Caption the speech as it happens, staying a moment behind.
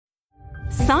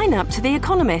Sign up to The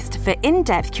Economist for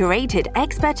in-depth curated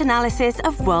expert analysis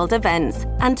of world events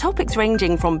and topics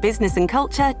ranging from business and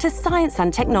culture to science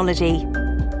and technology.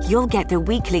 You'll get the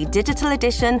weekly digital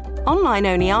edition,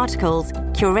 online-only articles,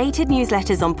 curated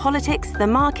newsletters on politics, the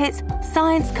markets,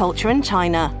 science, culture and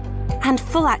China, and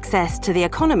full access to The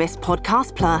Economist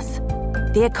Podcast Plus.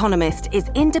 The Economist is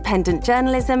independent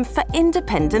journalism for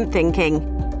independent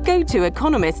thinking. Go to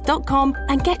economist.com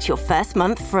and get your first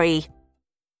month free.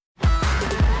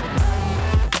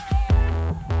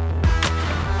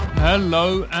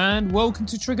 Hello and welcome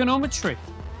to Trigonometry.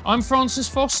 I'm Francis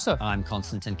Foster. I'm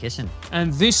Konstantin Kissin.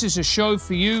 And this is a show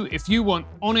for you if you want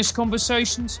honest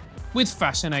conversations with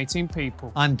fascinating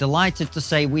people. I'm delighted to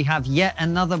say we have yet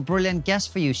another brilliant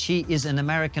guest for you. She is an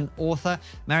American author.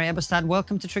 Mary Eberstadt,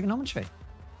 welcome to Trigonometry.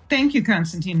 Thank you,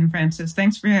 Konstantin and Francis.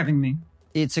 Thanks for having me.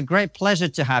 It's a great pleasure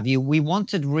to have you. We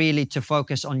wanted really to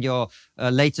focus on your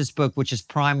latest book, which is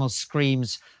Primal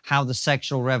Screams, How the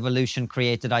Sexual Revolution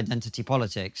Created Identity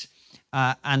Politics.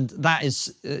 And that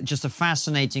is just a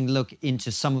fascinating look into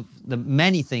some of the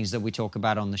many things that we talk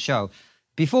about on the show.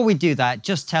 Before we do that,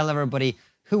 just tell everybody,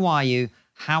 who are you?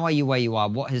 How are you where you are?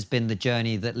 What has been the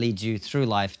journey that leads you through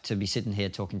life to be sitting here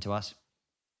talking to us?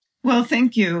 Well,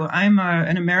 thank you. I'm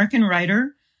an American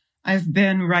writer. I've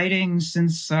been writing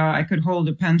since I could hold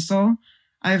a pencil.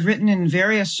 I've written in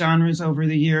various genres over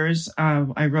the years.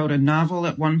 I wrote a novel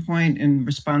at one point in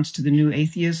response to the new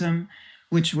atheism,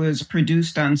 which was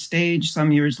produced on stage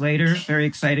some years later. Very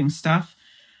exciting stuff.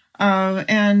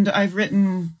 And I've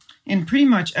written in pretty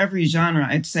much every genre,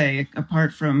 I'd say,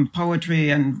 apart from poetry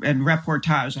and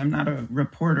reportage. I'm not a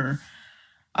reporter.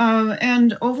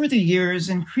 And over the years,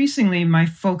 increasingly, my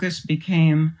focus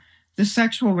became the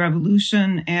sexual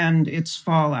revolution and its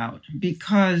fallout,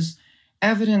 because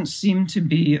evidence seemed to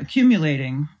be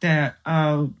accumulating that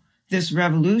this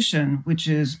revolution, which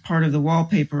is part of the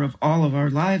wallpaper of all of our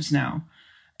lives now,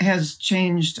 has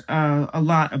changed a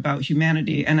lot about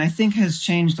humanity, and I think has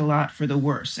changed a lot for the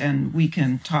worse, and we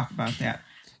can talk about that.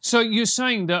 So you're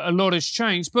saying that a lot has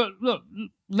changed, but look,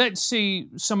 let's see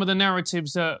some of the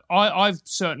narratives that I've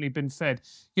certainly been fed.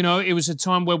 You know, it was a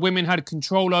time where women had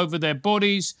control over their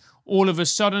bodies. All of a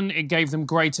sudden, it gave them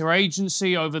greater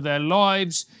agency over their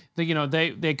lives. That, you know,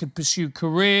 they could pursue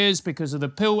careers because of the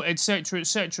pill, etc.,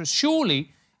 etc.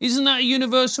 Surely, isn't that a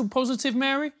universal positive,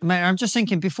 Mary? Mary, I'm just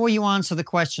thinking, before you answer the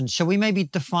question, shall we maybe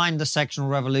define the sexual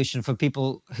revolution for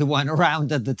people who weren't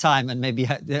around at the time and maybe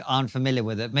aren't familiar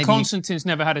with it? Maybe Konstantin's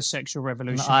never had a sexual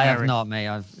revolution, I Mary. have not,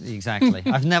 Mary. Exactly.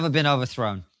 I've never been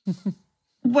overthrown.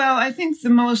 Well, I think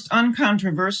the most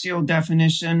uncontroversial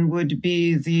definition would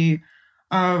be the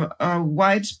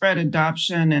widespread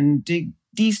adoption and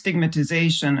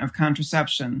destigmatization of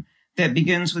contraception that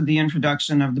begins with the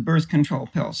introduction of the birth control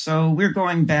pill. So we're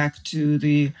going back to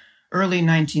the early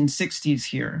 1960s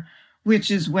here, which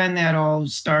is when that all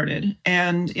started.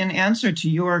 And in answer to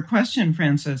your question,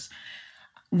 Francis,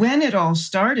 when it all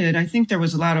started, I think there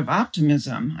was a lot of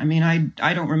optimism. I mean,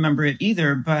 I don't remember it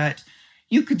either, but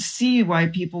you could see why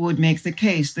people would make the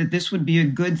case that this would be a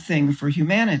good thing for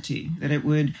humanity, that it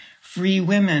would free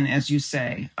women, as you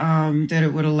say, that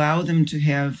it would allow them to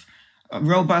have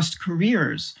robust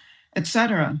careers,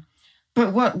 etc.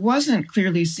 But what wasn't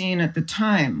clearly seen at the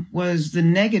time was the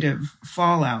negative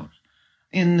fallout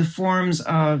in the forms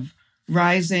of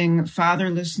rising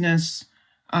fatherlessness,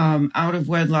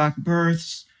 out-of-wedlock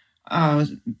births,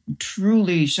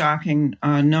 truly shocking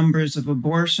numbers of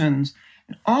abortions.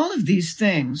 And all of these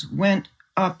things went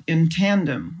up in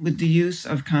tandem with the use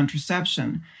of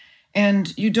contraception.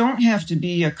 And you don't have to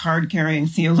be a card-carrying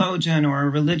theologian or a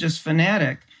religious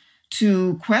fanatic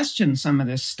to question some of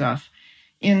this stuff.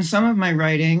 In some of my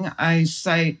writing, I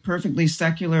cite perfectly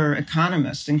secular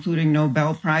economists, including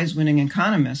Nobel Prize-winning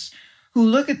economists, who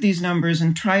look at these numbers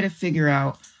and try to figure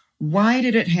out, why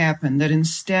did it happen that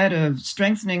instead of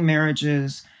strengthening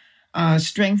marriages,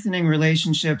 strengthening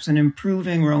relationships, and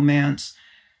improving romance,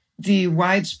 the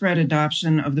widespread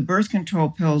adoption of the birth control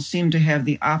pills seemed to have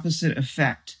the opposite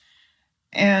effect?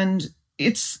 And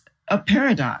it's a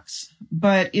paradox,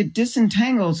 but it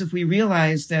disentangles if we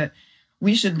realize that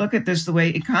we should look at this the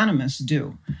way economists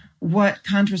do. What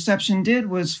contraception did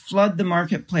was flood the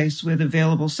marketplace with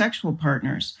available sexual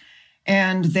partners,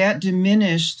 and that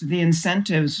diminished the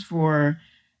incentives for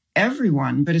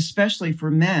everyone, but especially for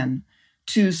men,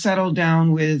 to settle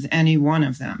down with any one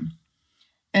of them.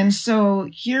 And so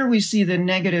here we see the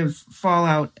negative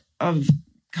fallout of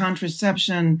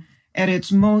contraception at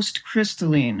its most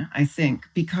crystalline, I think,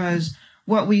 because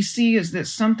what we see is that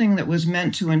something that was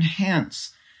meant to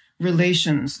enhance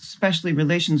relations, especially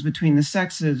relations between the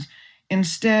sexes,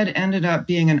 instead ended up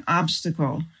being an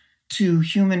obstacle to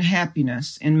human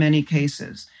happiness in many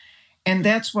cases. And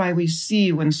that's why we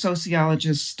see when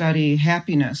sociologists study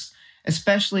happiness,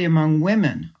 especially among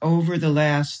women over the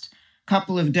last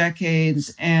couple of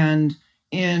decades and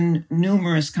in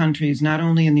numerous countries, not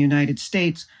only in the United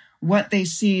States, what they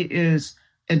see is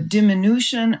a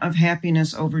diminution of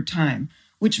happiness over time,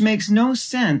 which makes no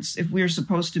sense if we're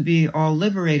supposed to be all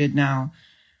liberated now.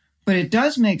 But it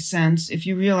does make sense if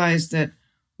you realize that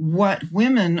what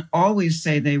women always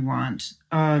say they want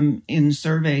in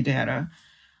survey data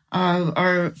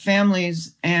are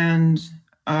families and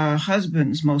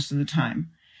husbands most of the time.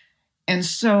 And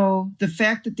so the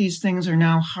fact that these things are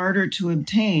now harder to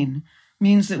obtain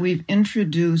means that we've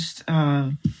introduced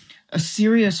a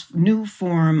serious new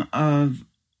form of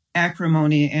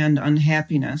acrimony and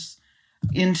unhappiness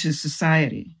into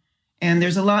society. And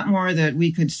there's a lot more that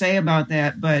we could say about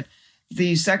that, but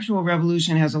the sexual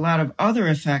revolution has a lot of other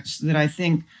effects that I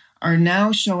think are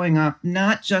now showing up,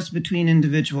 not just between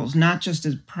individuals, not just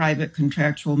as private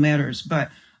contractual matters,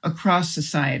 but across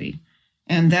society.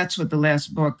 And that's what the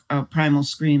last book, Primal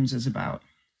Screams, is about.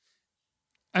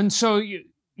 And so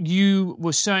you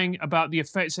were saying about the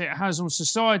effects it has on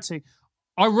society.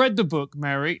 I read the book,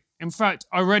 Mary. In fact,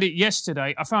 I read it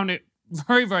yesterday. I found it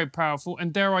very, very powerful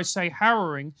and, dare I say,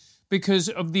 harrowing because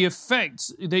of the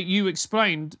effects that you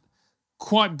explained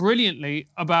quite brilliantly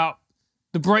about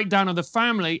the breakdown of the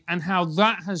family and how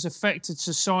that has affected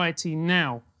society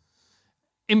now.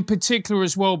 In particular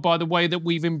as well, by the way that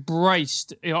we've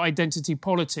embraced identity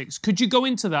politics. Could you go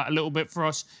into that a little bit for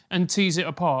us and tease it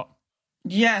apart?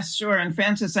 Yes, sure. And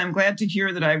Francis, I'm glad to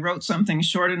hear that I wrote something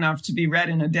short enough to be read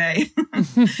in a day.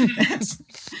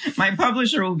 My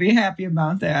publisher will be happy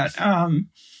about that.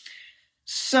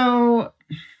 So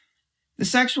the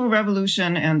sexual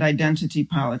revolution and identity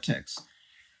politics.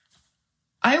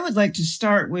 I would like to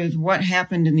start with what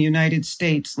happened in the United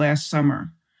States last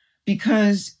summer,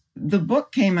 because the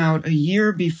book came out a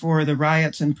year before the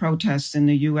riots and protests in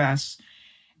the U.S.,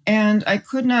 and I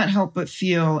could not help but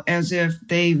feel as if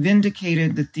they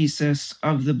vindicated the thesis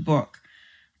of the book,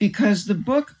 because the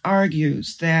book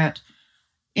argues that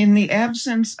in the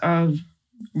absence of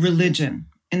religion,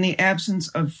 in the absence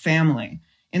of family,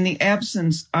 in the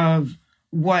absence of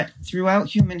what throughout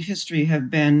human history have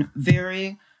been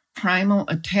very primal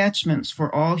attachments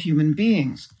for all human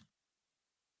beings,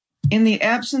 in the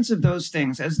absence of those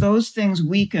things, as those things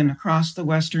weaken across the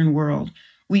Western world,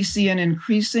 we see an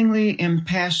increasingly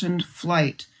impassioned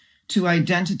flight to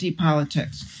identity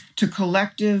politics, to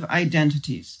collective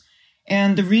identities.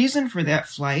 And the reason for that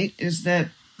flight is that,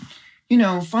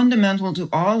 fundamental to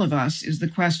all of us is the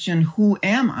question, who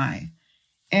am I?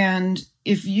 And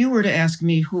if you were to ask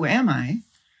me, who am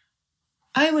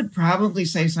I would probably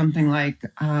say something like,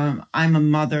 I'm a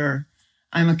mother,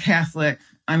 I'm a Catholic,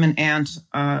 I'm an aunt,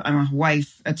 I'm a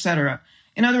wife, etc.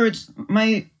 In other words,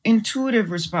 my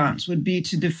intuitive response would be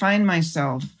to define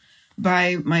myself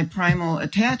by my primal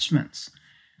attachments.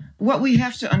 What we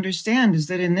have to understand is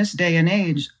that in this day and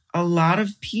age, a lot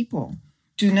of people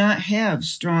do not have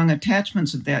strong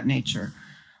attachments of that nature.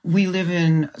 We live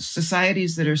in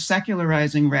societies that are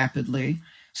secularizing rapidly.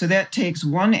 So that takes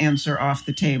one answer off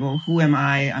the table. Who am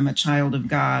I? I'm a child of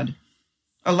God.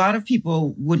 A lot of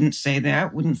people wouldn't say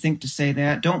that, wouldn't think to say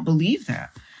that, don't believe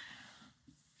that.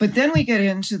 But then we get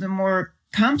into the more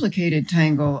complicated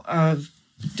tangle of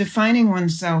defining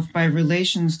oneself by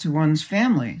relations to one's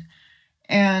family.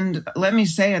 And let me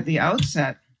say at the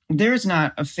outset, there's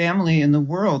not a family in the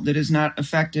world that is not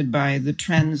affected by the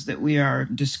trends that we are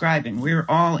describing. We're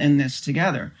all in this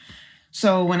together.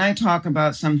 So when I talk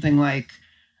about something like,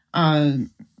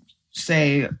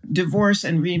 say, divorce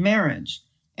and remarriage,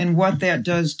 and what that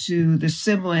does to the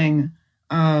sibling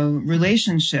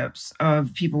relationships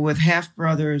of people with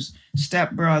half-brothers,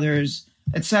 step-brothers,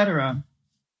 etc.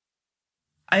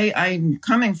 I'm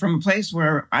coming from a place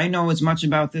where I know as much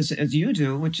about this as you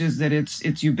do, which is that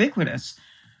it's ubiquitous.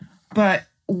 But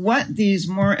what these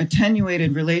more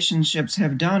attenuated relationships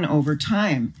have done over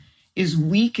time is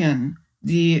weaken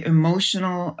the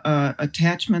emotional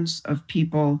attachments of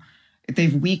people.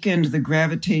 They've weakened the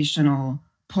gravitational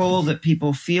pull that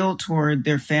people feel toward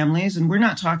their families. And we're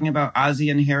not talking about Ozzie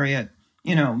and Harriet,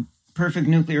 perfect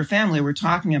nuclear family. We're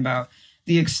talking about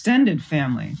the extended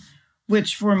family,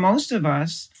 which for most of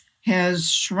us has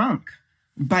shrunk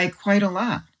by quite a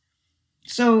lot.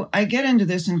 So I get into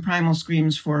this in Primal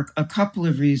Screams for a couple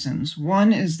of reasons.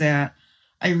 One is that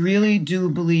I really do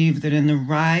believe that in the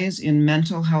rise in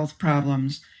mental health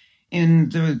problems, in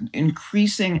the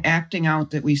increasing acting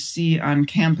out that we see on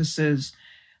campuses,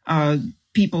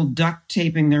 people duct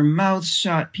taping their mouths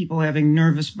shut, people having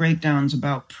nervous breakdowns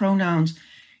about pronouns,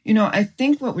 I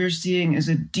think what we're seeing is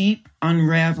a deep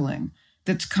unraveling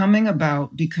that's coming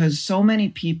about because so many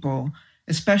people,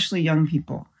 especially young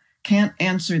people, can't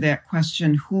answer that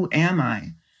question, who am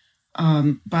I,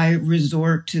 by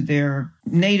resort to their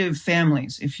native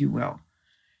families, if you will.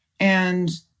 And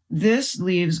this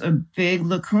leaves a big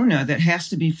lacuna that has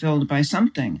to be filled by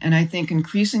something. And I think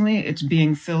increasingly it's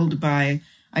being filled by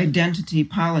identity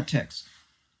politics.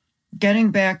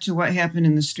 Getting back to what happened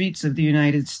in the streets of the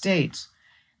United States,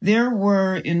 there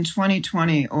were in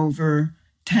 2020 over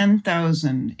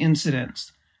 10,000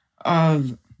 incidents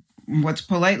of what's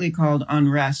politely called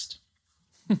unrest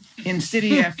in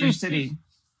city after city.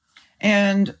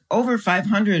 And over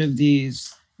 500 of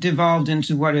these devolved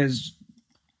into what is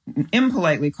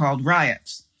impolitely called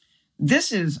riots.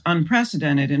 This is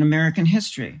unprecedented in American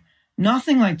history.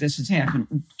 Nothing like this has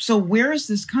happened. So where is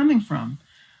this coming from?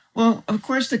 Well, of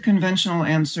course, the conventional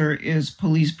answer is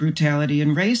police brutality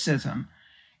and racism.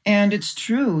 And it's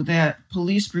true that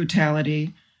police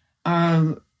brutality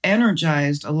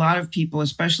energized a lot of people,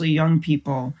 especially young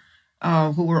people,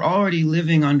 who were already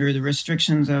living under the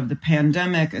restrictions of the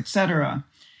pandemic, etc.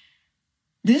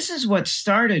 This is what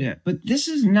started it, but this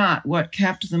is not what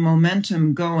kept the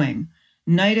momentum going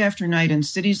night after night in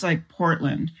cities like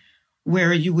Portland,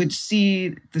 where you would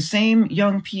see the same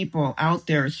young people out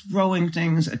there throwing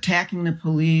things, attacking the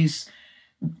police.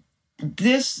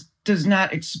 This does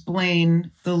not explain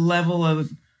the level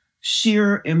of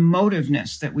sheer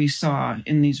emotiveness that we saw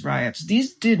in these riots.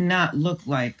 These did not look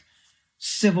like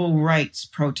civil rights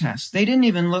protests. They didn't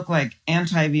even look like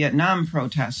anti-Vietnam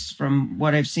protests from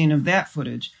what I've seen of that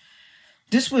footage.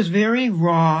 This was very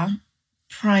raw,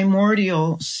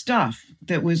 primordial stuff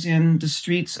that was in the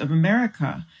streets of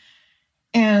America.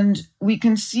 And we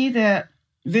can see that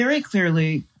very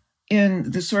clearly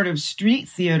in the sort of street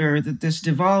theater that this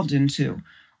devolved into,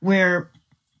 where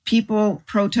people,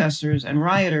 protesters and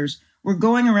rioters, were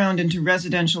going around into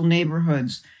residential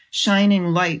neighborhoods, shining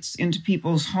lights into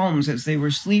people's homes as they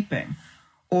were sleeping,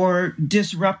 or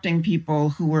disrupting people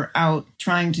who were out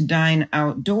trying to dine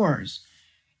outdoors.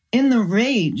 In the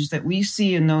rage that we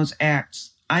see in those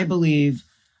acts, I believe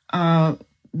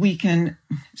we can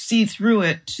see through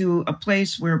it to a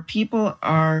place where people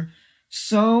are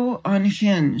so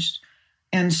unhinged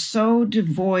and so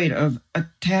devoid of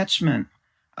attachment,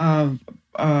 of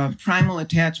primal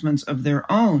attachments of their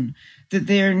own, that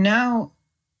they're now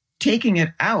taking it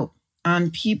out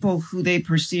on people who they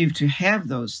perceive to have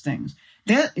those things.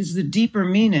 That is the deeper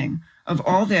meaning of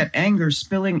all that anger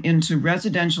spilling into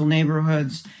residential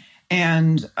neighborhoods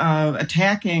and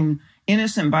attacking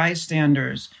innocent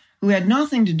bystanders who had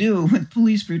nothing to do with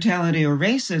police brutality or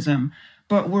racism,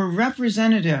 but were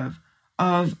representative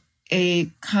of a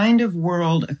kind of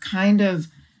world, a kind of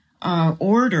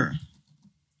order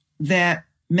that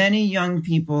many young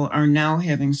people are now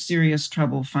having serious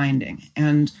trouble finding.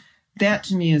 And that,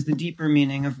 to me, is the deeper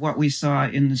meaning of what we saw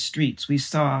in the streets. We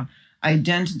saw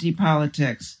identity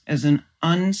politics as an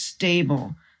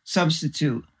unstable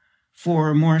substitute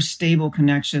for more stable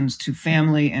connections to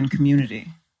family and community.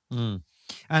 Mm.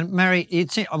 And Mary,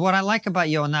 what I like about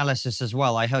your analysis as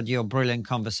well, I heard your brilliant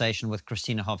conversation with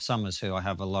Christina Hoff Sommers, who I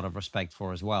have a lot of respect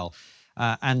for as well.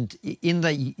 And in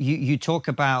that you talk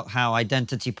about how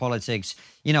identity politics,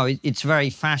 it's very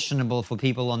fashionable for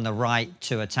people on the right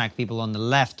to attack people on the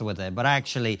left with it. But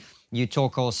actually, you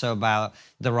talk also about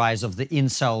the rise of the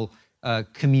incel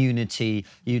community.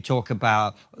 You talk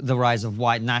about the rise of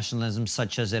white nationalism,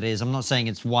 such as it is. I'm not saying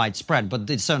it's widespread, but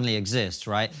it certainly exists,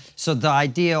 right? So the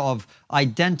idea of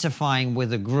identifying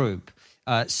with a group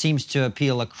seems to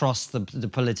appeal across the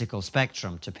political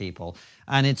spectrum to people.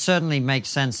 And it certainly makes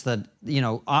sense that,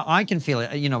 I can feel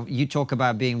it. You talk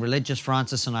about being religious.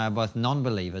 Francis and I are both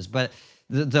non-believers, but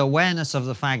the awareness of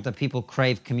the fact that people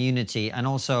crave community, and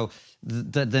also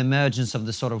the emergence of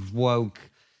the sort of woke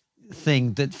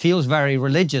thing that feels very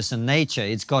religious in nature.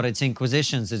 It's got its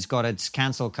inquisitions, it's got its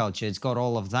cancel culture, it's got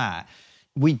all of that.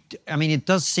 It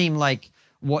does seem like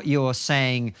what you're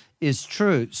saying is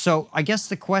true. So I guess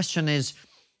the question is,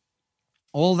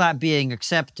 all that being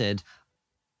accepted,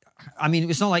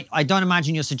 it's not like, I don't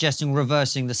imagine you're suggesting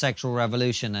reversing the sexual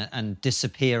revolution and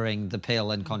disappearing the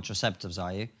pill and contraceptives,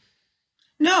 are you?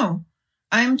 No,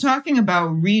 I'm talking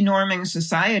about renorming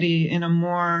society in a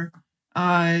more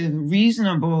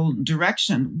reasonable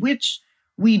direction, which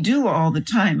we do all the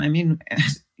time.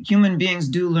 Human beings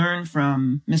do learn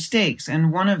from mistakes.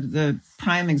 And one of the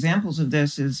prime examples of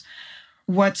this is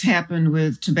what's happened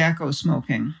with tobacco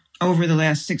smoking over the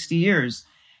last 60 years.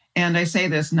 And I say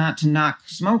this not to knock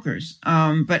smokers,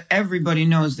 but everybody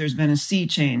knows there's been a sea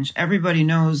change. Everybody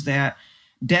knows that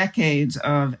decades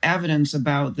of evidence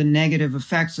about the negative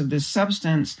effects of this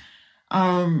substance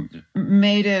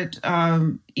made it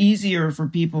easier for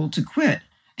people to quit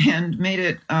and made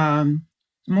it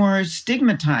more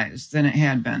stigmatized than it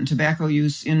had been. Tobacco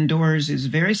use indoors is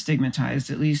very stigmatized,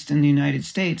 at least in the United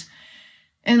States.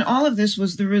 And all of this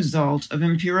was the result of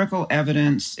empirical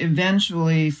evidence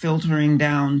eventually filtering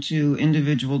down to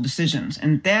individual decisions.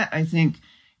 And that, I think,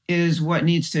 is what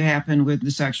needs to happen with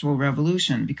the sexual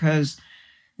revolution, because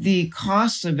the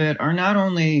costs of it are not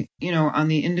only, on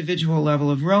the individual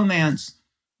level of romance,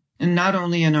 and not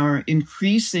only in our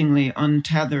increasingly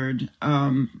untethered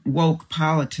woke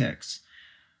politics,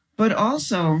 but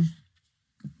also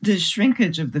the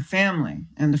shrinkage of the family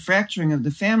and the fracturing of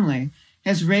the family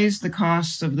has raised the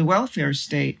costs of the welfare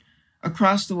state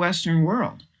across the Western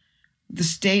world. The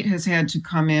state has had to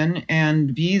come in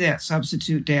and be that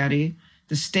substitute daddy.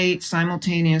 The state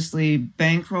simultaneously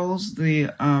bankrolls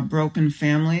the broken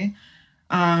family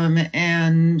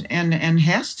and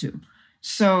has to.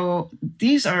 So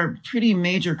these are pretty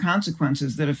major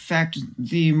consequences that affect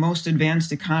the most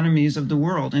advanced economies of the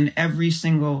world in every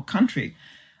single country.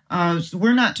 So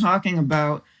we're not talking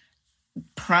about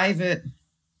private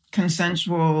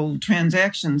consensual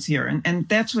transactions here. And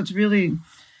that's what's really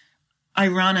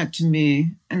ironic to me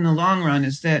in the long run,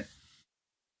 is that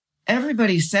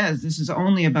everybody says this is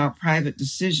only about private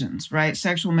decisions, right?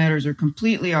 Sexual matters are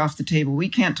completely off the table. We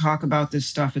can't talk about this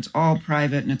stuff. It's all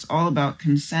private and it's all about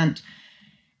consent.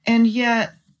 And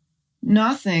yet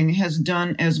nothing has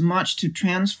done as much to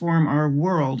transform our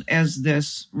world as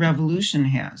this revolution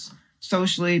has,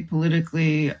 socially,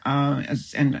 politically,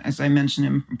 as I mentioned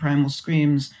in Primal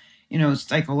Screams,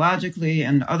 psychologically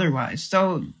and otherwise.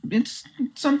 So it's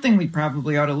something we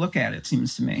probably ought to look at, it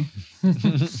seems to me.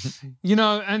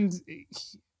 And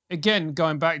again,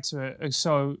 going back to it,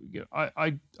 so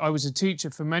I was a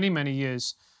teacher for many, many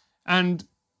years, and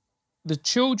the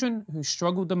children who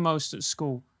struggled the most at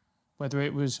school, whether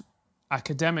it was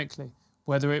academically,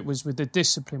 whether it was with the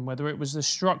discipline, whether it was the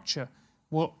structure,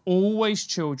 were always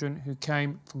children who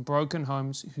came from broken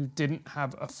homes who didn't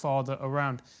have a father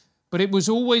around. But it was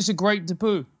always a great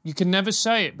taboo. You can never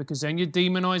say it, because then you're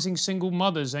demonizing single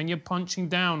mothers and you're punching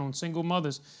down on single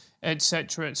mothers,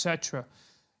 etc., etc.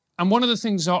 And one of the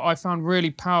things that I found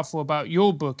really powerful about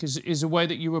your book is the way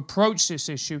that you approach this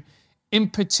issue, in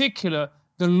particular,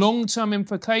 the long-term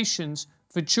implications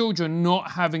for children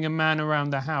not having a man around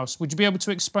the house. Would you be able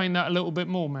to explain that a little bit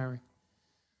more, Mary?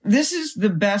 This is the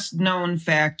best known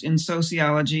fact in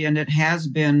sociology, and it has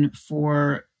been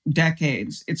for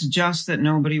decades. It's just that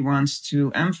nobody wants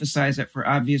to emphasize it for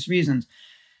obvious reasons.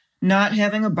 Not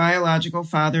having a biological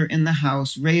father in the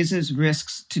house raises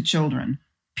risks to children,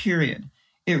 period.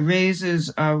 It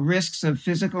raises risks of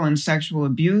physical and sexual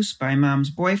abuse by mom's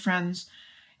boyfriends,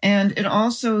 and it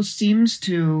also seems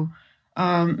to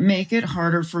make it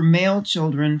harder for male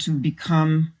children to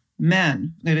become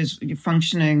men, that is,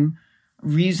 functioning,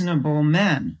 reasonable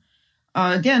men,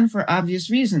 again, for obvious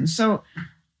reasons. So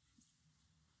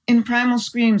in Primal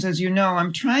Screams, as you know,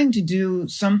 I'm trying to do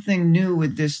something new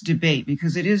with this debate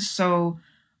because it is so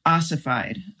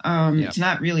ossified. It's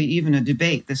not really even a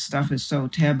debate. This stuff is so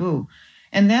taboo.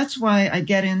 And that's why I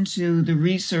get into the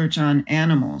research on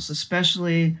animals,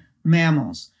 especially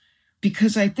mammals,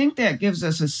 because I think that gives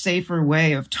us a safer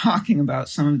way of talking about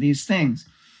some of these things.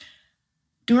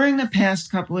 During the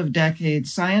past couple of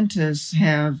decades, scientists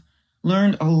have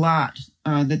learned a lot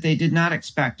that they did not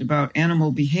expect about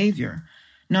animal behavior.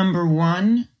 Number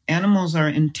one, animals are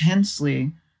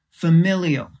intensely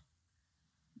familial.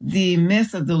 The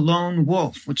myth of the lone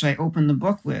wolf, which I open the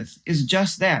book with, is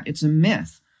just that. It's a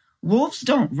myth. Wolves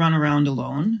don't run around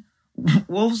alone.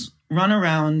 Wolves run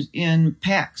around in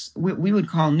packs. We would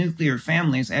call nuclear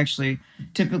families, actually,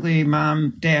 typically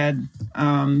mom, dad,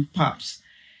 pups.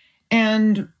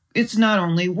 And it's not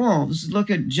only wolves. Look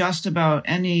at just about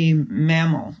any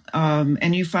mammal,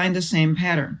 and you find the same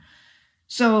pattern.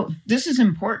 So this is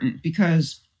important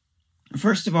because,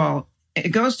 first of all, it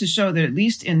goes to show that at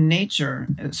least in nature,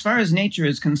 as far as nature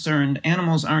is concerned,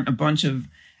 animals aren't a bunch of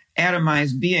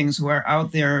atomized beings who are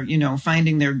out there,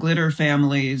 finding their glitter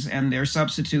families and their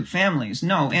substitute families.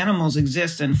 No, animals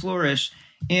exist and flourish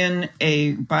in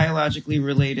a biologically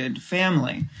related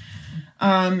family.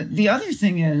 The other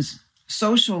thing is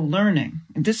social learning.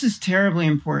 This is terribly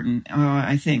important,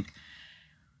 I think.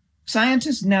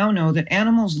 Scientists now know that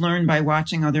animals learn by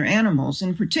watching other animals.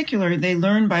 In particular, they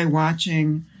learn by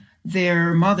watching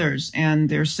their mothers and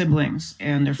their siblings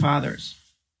and their fathers.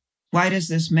 Why does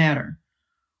this matter?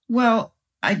 Well,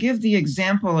 I give the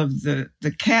example of the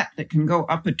cat that can go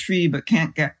up a tree but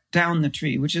can't get down the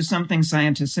tree, which is something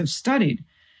scientists have studied.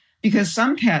 because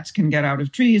some cats can get out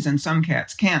of trees and some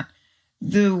cats can't.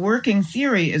 The working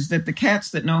theory is that the cats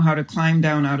that know how to climb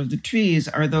down out of the trees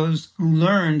are those who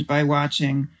learned by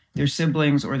watching their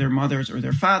siblings or their mothers or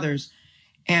their fathers.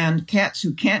 And cats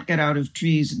who can't get out of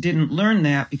trees didn't learn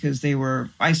that because they were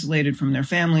isolated from their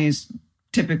families,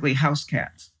 typically house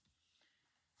cats.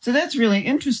 So that's really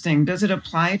interesting. Does it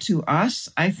apply to us?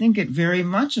 I think it very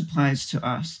much applies to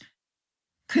us.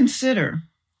 Consider,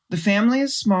 the family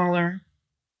is smaller,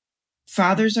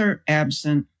 fathers are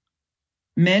absent,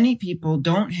 many people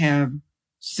don't have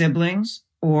siblings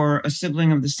or a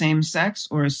sibling of the same sex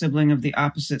or a sibling of the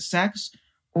opposite sex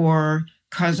or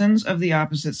cousins of the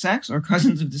opposite sex or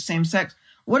cousins of the same sex.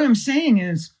 What I'm saying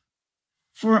is,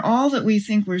 for all that we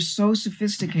think we're so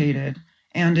sophisticated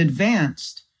and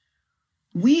advanced,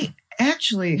 we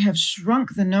actually have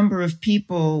shrunk the number of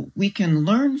people we can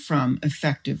learn from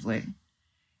effectively.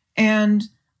 And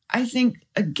I think,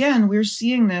 again, we're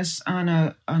seeing this on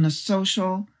a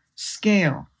social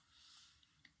scale.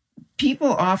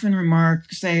 People often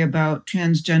say about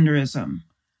transgenderism,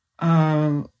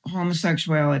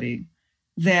 homosexuality,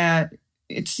 that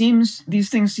it seems these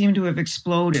things seem to have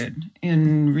exploded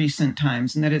in recent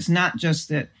times, and that it's not just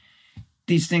that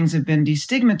these things have been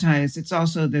destigmatized, it's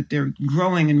also that they're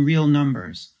growing in real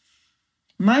numbers.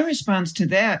 My response to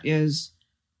that is,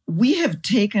 we have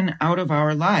taken out of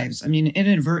our lives, I mean,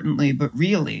 inadvertently, but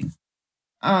really,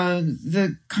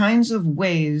 the kinds of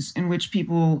ways in which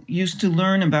people used to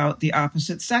learn about the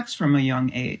opposite sex from a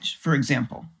young age, for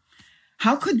example.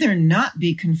 How could there not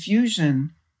be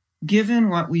confusion given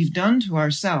what we've done to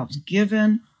ourselves,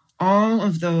 given all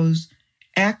of those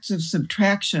acts of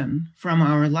subtraction from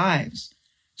our lives?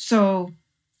 So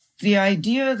the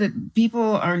idea that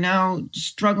people are now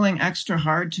struggling extra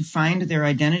hard to find their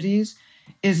identities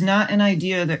is not an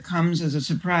idea that comes as a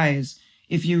surprise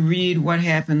if you read what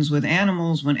happens with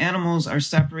animals when animals are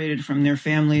separated from their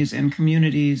families and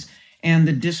communities and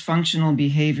the dysfunctional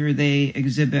behavior they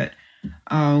exhibit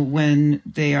when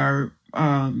they are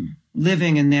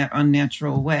living in that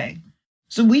unnatural way.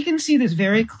 So we can see this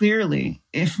very clearly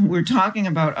if we're talking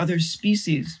about other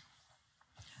species,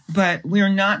 but we're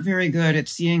not very good at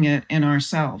seeing it in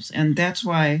ourselves. And that's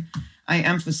why I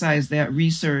emphasize that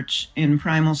research in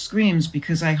Primal Screams,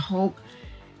 because I hope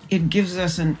it gives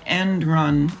us an end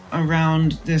run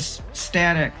around this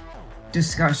static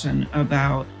discussion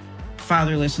about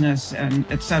fatherlessness and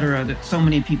et cetera that so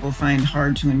many people find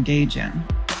hard to engage in.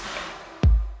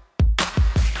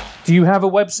 Do you have a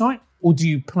website, or do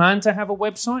you plan to have a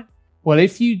website? Well,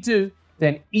 if you do,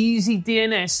 then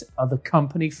EasyDNS are the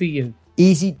company for you.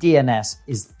 EasyDNS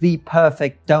is the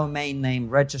perfect domain name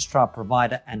registrar,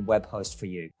 provider, and web host for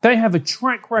you. They have a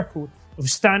track record of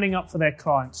standing up for their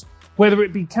clients, whether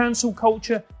it be cancel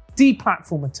culture,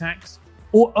 deplatform attacks,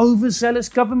 or overzealous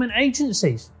government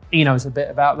agencies. He knows a bit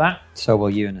about that. So will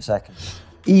you in a second.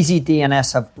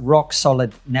 EasyDNS have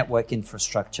rock-solid network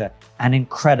infrastructure and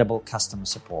incredible customer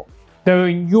support. They're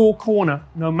in your corner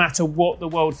no matter what the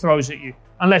world throws at you,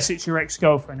 unless it's your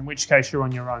ex-girlfriend, in which case you're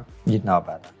on your own. You'd know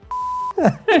about that.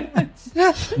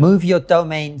 Move your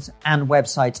domains and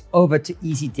websites over to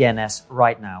EasyDNS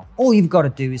right now. All you've got to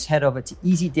do is head over to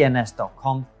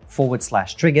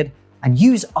easydns.com/triggered and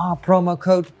use our promo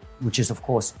code, which is of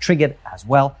course triggered as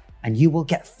well, and you will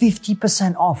get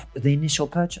 50% off the initial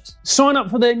purchase. Sign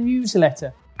up for their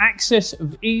newsletter, Access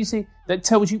of Easy, that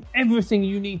tells you everything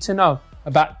you need to know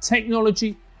about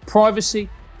technology, privacy,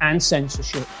 and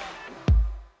censorship.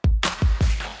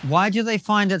 Why do they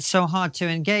find it so hard to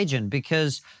engage in?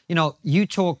 Because, you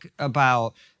talk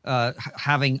about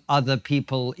having other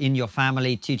people in your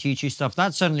family to teach you stuff.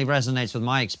 That certainly resonates with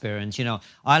my experience.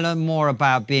 I learned more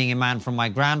about being a man from my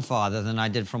grandfather than I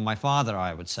did from my father,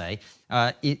 I would say.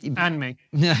 And me.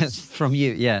 From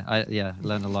you, yeah. I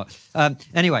learned a lot.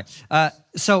 Anyway,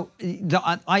 so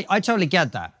I totally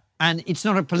get that. And it's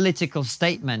not a political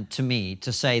statement to me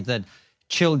to say that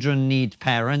children need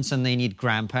parents and they need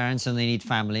grandparents and they need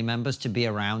family members to be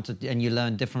around, and you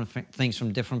learn different things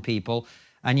from different people.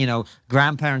 And,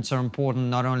 grandparents are important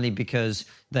not only because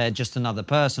they're just another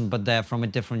person, but they're from a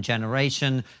different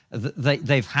generation.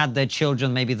 They've had their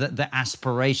children, maybe the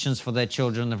aspirations for their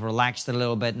children have relaxed a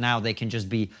little bit. Now they can just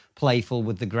be playful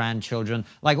with the grandchildren.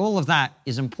 Like, all of that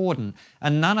is important.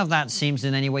 And none of that seems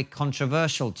in any way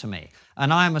controversial to me.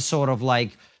 And I'm a sort of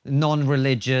like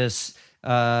non-religious,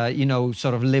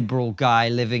 sort of liberal guy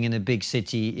living in a big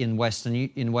city in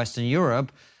Western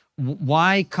Europe.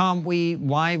 Why can't we,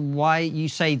 why you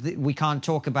say that we can't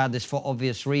talk about this for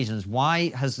obvious reasons? Why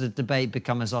has the debate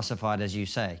become as ossified as you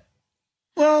say?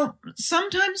 Well,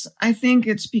 sometimes I think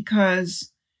it's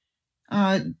because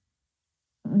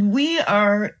we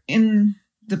are in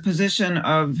the position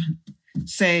of,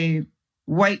 say,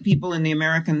 white people in the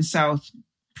American South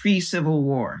pre-Civil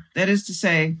War. That is to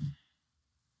say,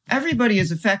 everybody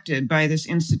is affected by this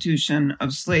institution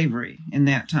of slavery in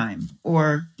that time.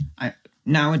 Or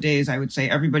nowadays, I would say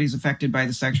everybody's affected by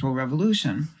the sexual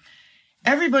revolution.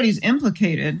 Everybody's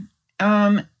implicated,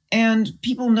 and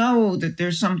people know that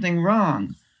there's something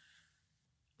wrong.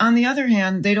 On the other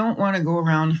hand, they don't want to go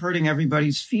around hurting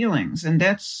everybody's feelings. And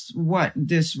that's what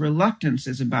this reluctance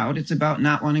is about. It's about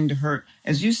not wanting to hurt,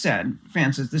 as you said,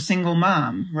 Francis, the single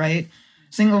mom, right?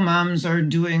 Single moms are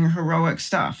doing heroic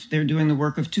stuff. They're doing the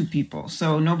work of two people.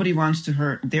 So nobody wants to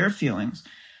hurt their feelings.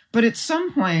 But at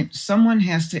some point, someone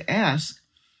has to ask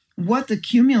what the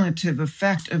cumulative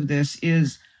effect of this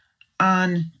is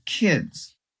on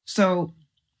kids. So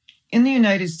in the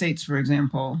United States, for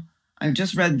example, I've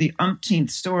just read the umpteenth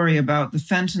story about the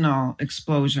fentanyl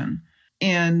explosion.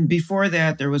 And before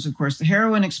that, there was, of course, the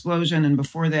heroin explosion. And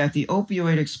before that, the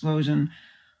opioid explosion.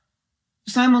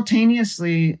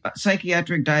 Simultaneously,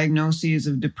 psychiatric diagnoses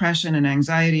of depression and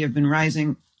anxiety have been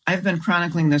rising. I've been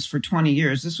chronicling this for 20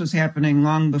 years. This was happening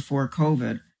long before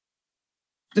COVID.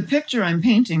 The picture I'm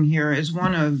painting here is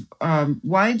one of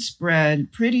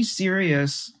widespread, pretty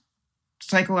serious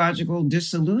psychological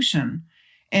dissolution.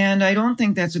 And I don't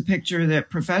think that's a picture that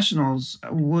professionals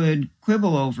would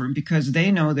quibble over because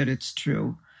they know that it's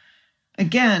true.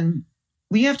 Again,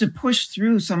 we have to push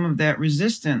through some of that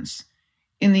resistance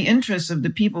in the interests of the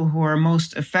people who are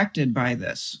most affected by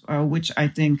this, which I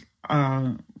think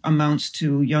amounts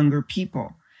to younger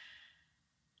people.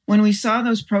 When we saw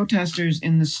those protesters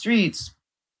in the streets,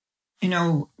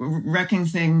 wrecking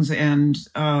things and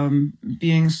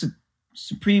being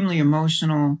supremely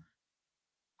emotional,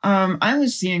 I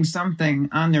was seeing something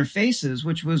on their faces,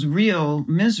 which was real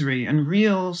misery and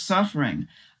real suffering.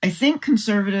 I think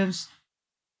conservatives,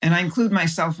 and I include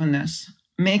myself in this,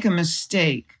 make a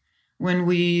mistake when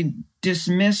we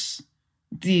dismiss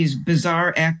these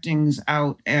bizarre actings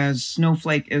out as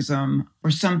snowflakeism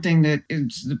or something that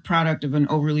is the product of an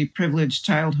overly privileged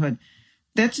childhood.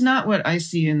 That's not what I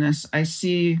see in this. I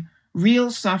see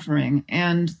real suffering.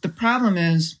 And the problem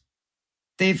is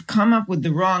they've come up with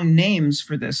the wrong names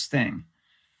for this thing.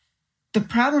 The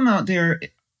problem out there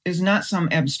is not some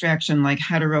abstraction like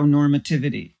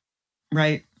heteronormativity,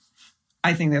 right?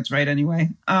 I think that's right anyway.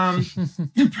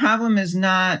 The problem is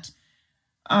not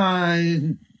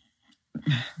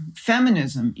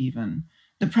feminism even.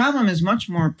 The problem is much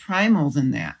more primal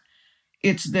than that.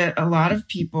 It's that a lot of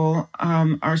people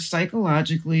are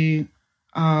psychologically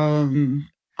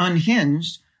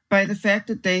unhinged by the fact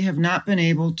that they have not been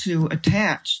able to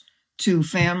attach to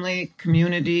family,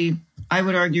 community. I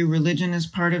would argue religion is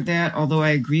part of that, although I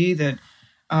agree that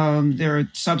there are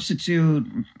substitute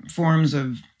forms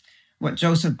of what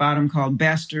Joseph Bottom called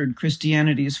bastard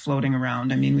Christianities floating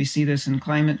around. I mean, we see this in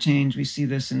climate change. We see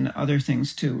this in other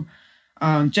things too.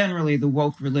 Generally, the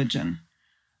woke religion.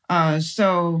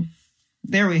 So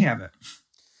there we have it.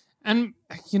 And,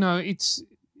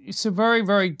 it's a very,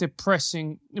 very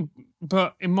depressing,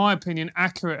 but in my opinion,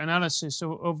 accurate analysis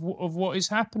of what is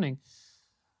happening.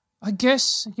 I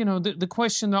guess, the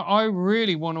question that I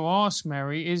really want to ask,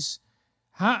 Mary, is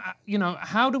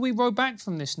how do we row back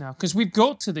from this now? Because we've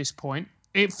got to this point.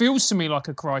 It feels to me like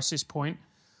a crisis point.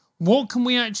 What can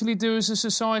we actually do as a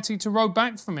society to row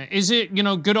back from it? Is it,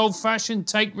 good old-fashioned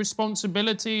take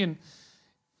responsibility? And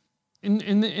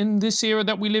in this era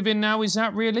that we live in now, is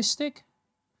that realistic?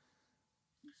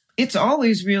 It's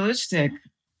always realistic.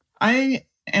 I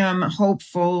am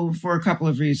hopeful for a couple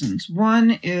of reasons.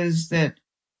 One is that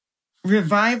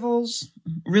revivals,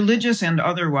 religious and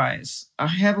otherwise,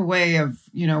 have a way of,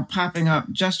 popping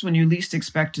up just when you least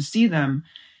expect to see them.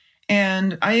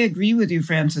 And I agree with you,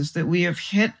 Francis, that we have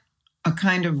hit a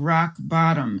kind of rock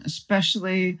bottom,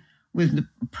 especially with the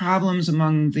problems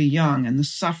among the young and the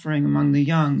suffering among the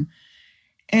young.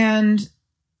 And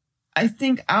I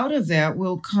think out of that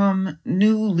will come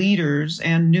new leaders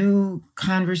and new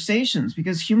conversations,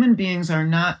 because human beings are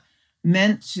not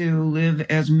meant to live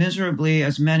as miserably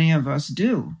as many of us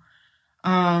do.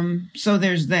 So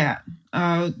there's that.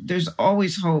 There's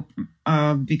always hope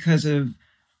because of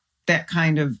that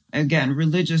kind of, again,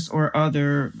 religious or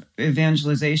other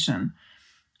evangelization.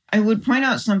 I would point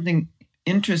out something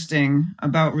interesting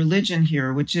about religion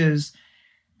here, which is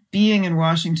being in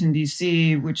Washington,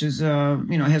 D.C., which is,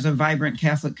 has a vibrant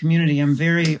Catholic community. I'm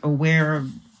very aware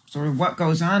of sort of what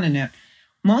goes on in it.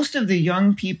 Most of the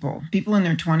young people in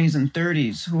their 20s and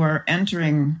 30s who are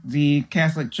entering the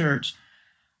Catholic Church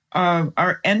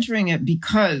are entering it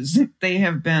because they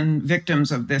have been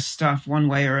victims of this stuff one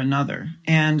way or another.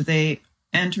 And they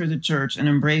enter the church and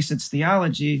embrace its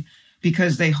theology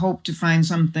because they hope to find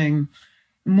something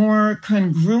more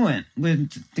congruent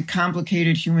with the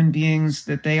complicated human beings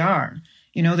that they are.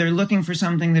 You know, they're looking for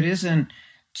something that isn't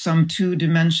some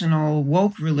two-dimensional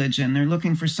woke religion. They're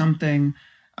looking for something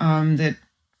that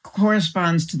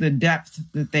corresponds to the depth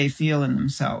that they feel in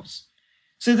themselves.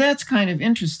 So that's kind of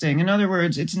interesting. In other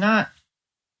words, it's not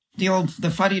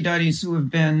the fuddy-duddies who have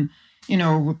been, you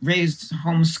know, raised,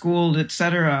 homeschooled,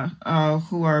 etc.,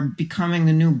 who are becoming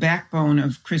the new backbone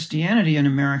of Christianity in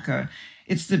America.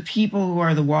 It's the people who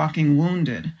are the walking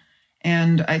wounded.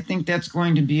 And I think that's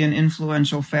going to be an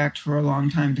influential fact for a long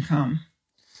time to come.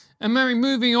 And Mary,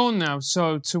 moving on now,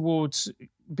 so towards,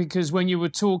 because when you were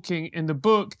talking in the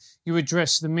book, you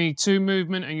addressed the Me Too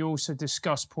movement and you also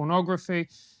discussed pornography.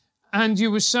 And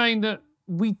you were saying that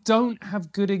we don't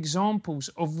have good examples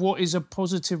of what is a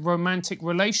positive romantic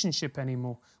relationship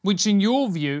anymore, which in your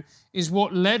view is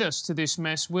what led us to this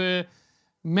mess where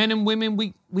men and women,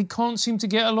 we can't seem to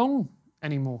get along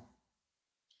anymore.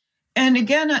 And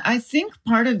again, I think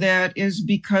part of that is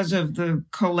because of the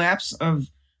collapse of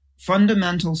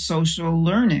fundamental social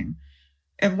learning.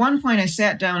 At one point, I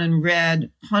sat down and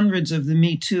read hundreds of the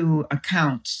Me Too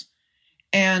accounts.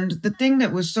 And the thing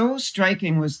that was so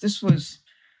striking was this was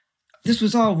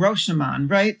all Rashomon,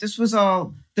 right? This was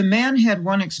all, the man had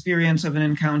one experience of an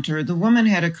encounter. The woman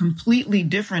had a completely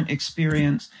different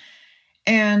experience.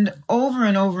 And over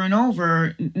and over and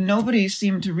over, nobody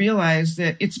seemed to realize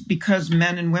that it's because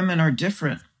men and women are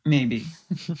different, maybe.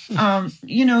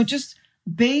 You know, just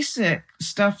basic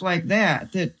stuff like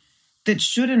that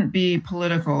shouldn't be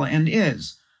political and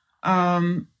is.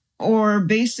 Or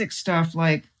basic stuff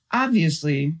like,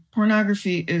 obviously,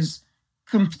 pornography is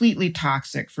completely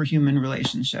toxic for human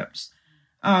relationships.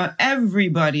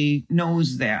 Everybody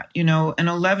knows that. You know, an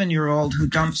 11-year-old who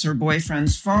dumps her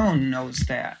boyfriend's phone knows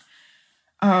that.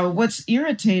 What's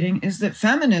irritating is that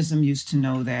feminism used to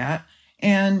know that,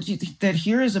 and that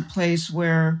here is a place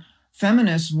where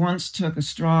feminists once took a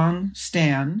strong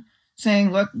stand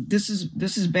saying, look, this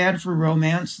is bad for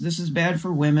romance, this is bad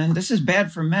for women, this is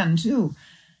bad for men too.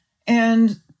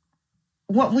 And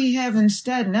what we have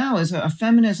instead now is a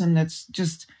feminism that's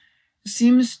just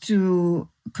seems to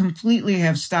completely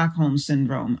have Stockholm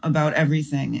syndrome about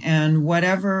everything. And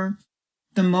whatever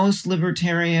the most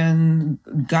libertarian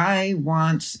guy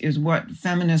wants is what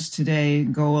feminists today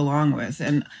go along with.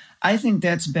 And I think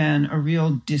that's been a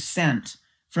real dissent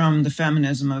from the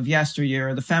feminism of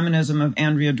yesteryear, the feminism of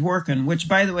Andrea Dworkin, which,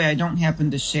 by the way, I don't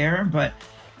happen to share, but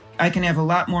I can have a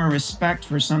lot more respect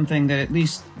for something that at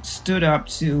least stood up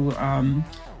to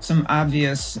some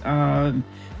obvious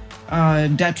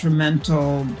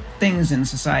detrimental things in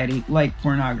society, like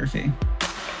pornography.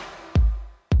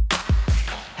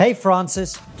 Hey,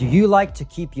 Francis, do you like to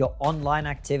keep your online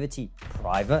activity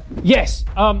private? Yes,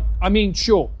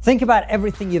 sure. Think about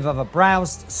everything you've ever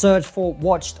browsed, searched for,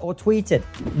 watched, or tweeted.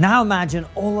 Now imagine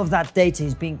all of that data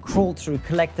is being crawled through,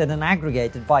 collected, and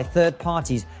aggregated by third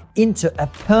parties into a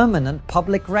permanent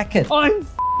public record.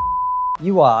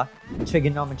 You are.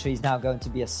 Trigonometry is now going to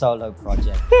be a solo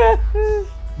project.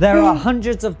 There are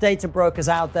hundreds of data brokers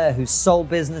out there whose sole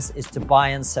business is to buy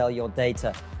and sell your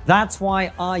data. That's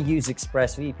why I use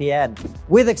ExpressVPN.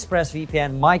 With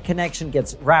ExpressVPN, my connection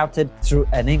gets routed through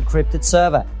an encrypted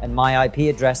server and my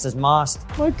IP address is masked.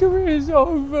 My career is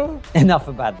over. Enough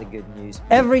about the good news.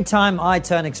 Every time I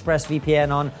turn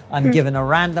ExpressVPN on, I'm given a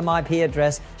random IP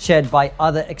address shared by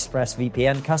other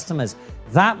ExpressVPN customers.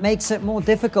 That makes it more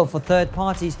difficult for third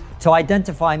parties to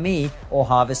identify me or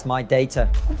harvest my data.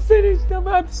 I'm finished. I'm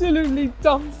absolutely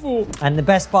done for. And the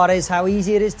best part is how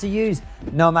easy it is to use.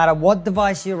 No matter what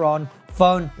device you're on,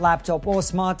 phone, laptop, or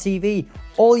smart TV,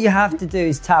 all you have to do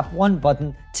is tap one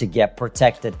button to get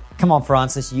protected. Come on,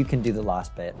 Francis, you can do the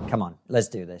last bit. Come on, let's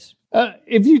do this.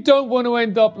 If you don't want to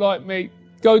end up like me,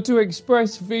 go to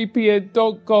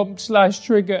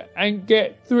expressvpn.com/trigger and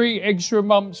get 3 extra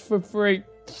months for free.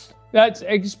 That's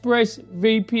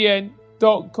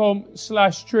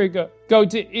expressvpn.com/trigger. Go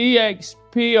to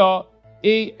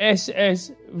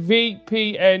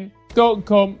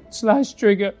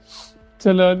expressvpn.com/trigger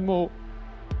to learn more.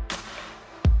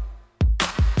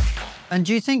 And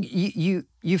do you think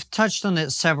you've touched on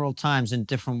it several times in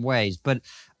different ways, but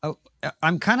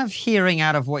I'm kind of hearing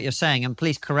out of what you're saying, and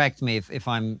please correct me if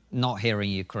I'm not hearing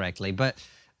you correctly, but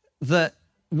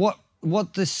what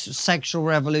this sexual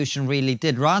revolution really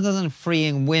did, rather than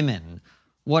freeing women,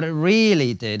 what it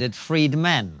really did, it freed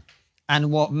men. And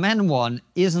what men want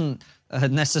isn't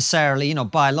necessarily,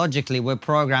 biologically, we're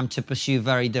programmed to pursue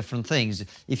very different things.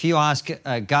 If you ask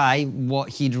a guy what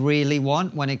he'd really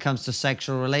want when it comes to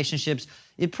sexual relationships,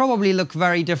 it'd probably look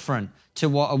very different to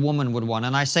what a woman would want.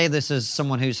 And I say this as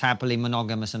someone who's happily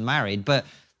monogamous and married, but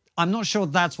I'm not sure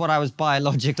that's what I was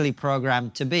biologically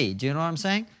programmed to be. Do you know what I'm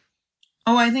saying?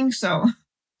 Oh, I think so.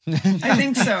 I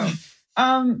think so.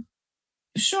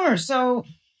 Sure. So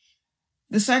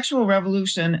the sexual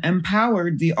revolution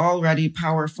empowered the already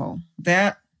powerful.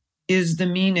 That is the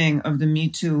meaning of the Me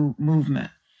Too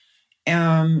movement.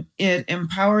 It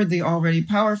empowered the already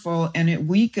powerful, and it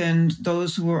weakened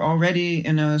those who were already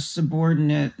in a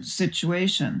subordinate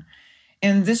situation.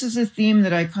 And this is a theme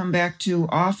that I come back to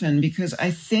often because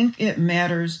I think it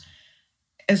matters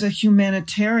as a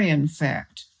humanitarian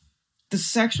fact. The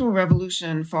sexual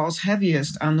revolution falls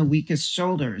heaviest on the weakest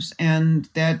shoulders, and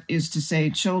that is to say,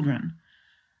 children.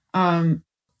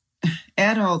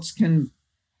 Adults can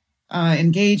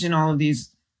engage in all of these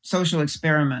social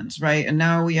experiments, right? And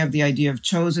now we have the idea of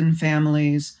chosen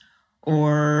families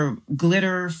or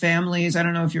glitter families. I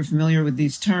don't know if you're familiar with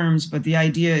these terms, but the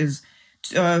idea is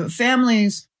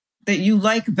families that you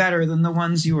like better than the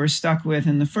ones you were stuck with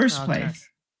in the first place.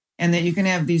 And that you can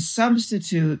have these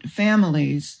substitute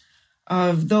families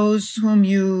of those whom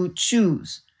you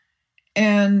choose.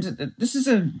 And this is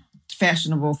a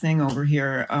fashionable thing over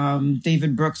here.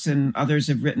 David Brooks and others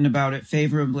have written about it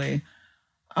favorably.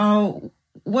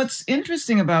 What's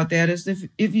interesting about that is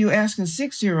if you ask a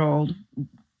 6-year-old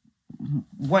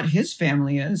what his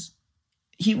family is,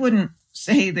 he wouldn't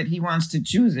say that he wants to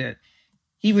choose it.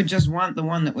 He would just want the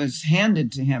one that was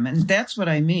handed to him. And that's what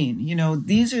I mean. You know,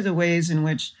 these are the ways in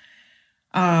which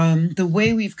the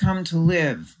way we've come to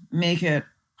live make it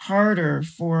harder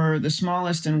for the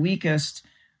smallest and weakest,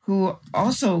 who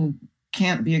also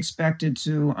can't be expected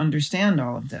to understand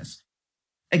all of this.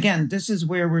 Again, this is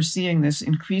where we're seeing this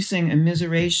increasing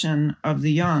immiseration of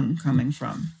the young coming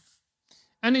from.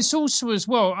 And it's also as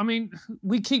well, I mean,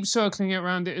 we keep circling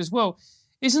around it as well.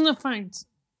 Isn't the fact,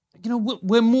 you know,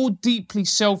 we're more deeply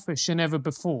selfish than ever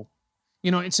before.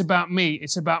 You know, it's about me.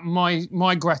 It's about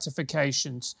my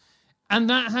gratifications. And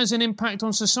that has an impact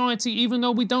on society, even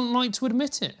though we don't like to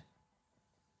admit it.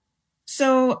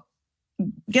 So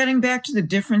getting back to the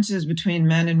differences between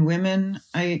men and women,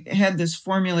 I had this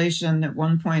formulation at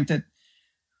one point that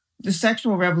the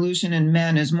sexual revolution in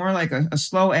men is more like a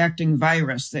slow-acting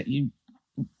virus that you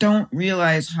don't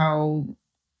realize how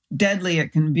deadly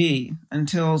it can be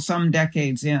until some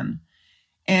decades in.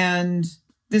 And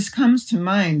this comes to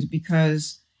mind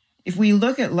because if we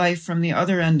look at life from the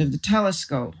other end of the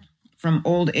telescope, from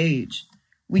old age,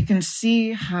 we can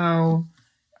see how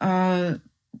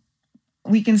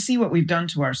we can see what we've done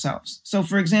to ourselves. So,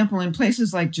 for example, in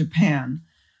places like Japan,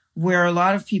 where a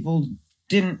lot of people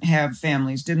didn't have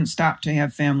families, didn't stop to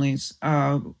have families,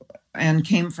 and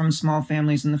came from small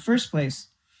families in the first place,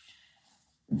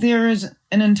 there is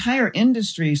an entire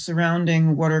industry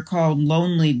surrounding what are called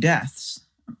lonely deaths.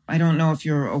 I don't know if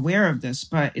you're aware of this,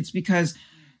 but it's because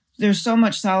there's so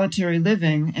much solitary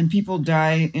living and people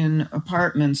die in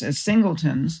apartments as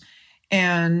singletons.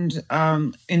 And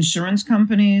insurance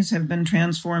companies have been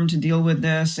transformed to deal with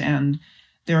this. And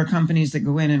there are companies that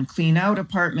go in and clean out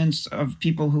apartments of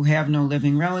people who have no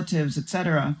living relatives,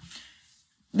 etc.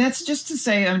 That's just to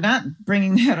say, I'm not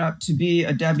bringing that up to be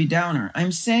a Debbie Downer.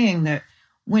 I'm saying that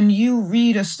when you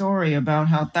read a story about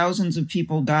how thousands of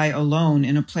people die alone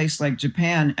in a place like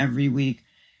Japan every week,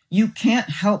 you can't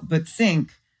help but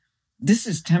think, this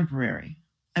is temporary.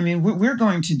 I mean, we're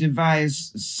going to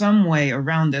devise some way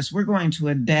around this. We're going to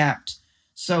adapt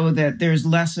so that there's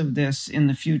less of this in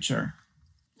the future.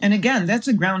 And again, that's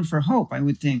a ground for hope, I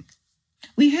would think.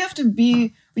 We can't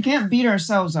beat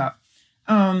ourselves up.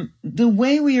 The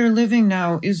way we are living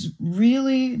now is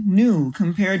really new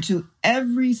compared to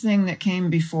everything that came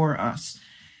before us.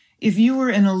 If you were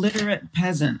an illiterate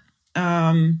peasant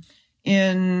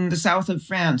in the south of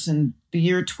France in the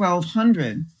year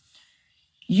 1200,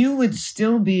 you would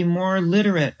still be more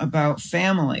literate about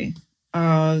family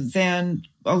than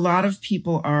a lot of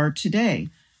people are today.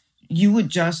 You would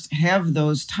just have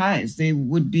those ties. They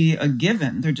would be a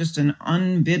given. They're just an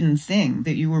unbidden thing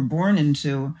that you were born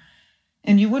into,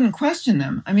 and you wouldn't question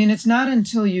them. I mean, it's not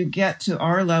until you get to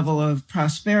our level of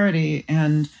prosperity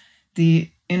and the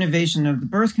innovation of the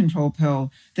birth control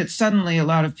pill that suddenly a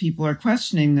lot of people are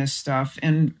questioning this stuff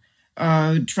and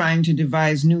trying to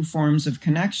devise new forms of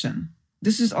connection.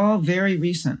 This is all very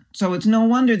recent. So it's no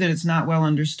wonder that it's not well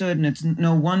understood, and it's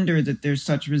no wonder that there's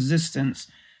such resistance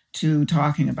to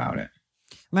talking about it.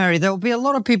 Mary, there will be a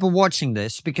lot of people watching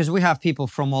this because we have people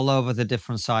from all over the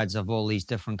different sides of all these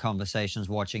different conversations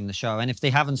watching the show. And if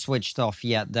they haven't switched off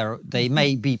yet, they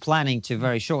may be planning to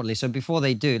very shortly. So before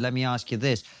they do, let me ask you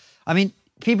this. I mean,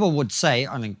 people would say,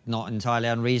 I think not entirely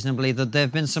unreasonably, that there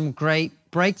have been some great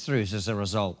breakthroughs as a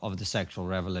result of the sexual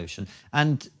revolution.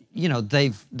 And, you know,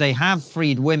 they have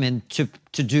freed women to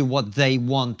do what they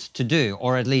want to do,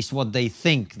 or at least what they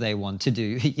think they want to do.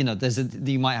 You know,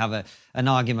 you might have an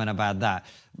argument about that.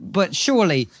 But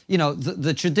surely, you know,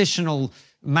 the traditional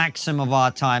maxim of our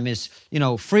time is, you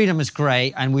know, freedom is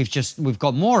great and we've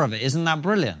got more of it. Isn't that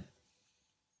brilliant?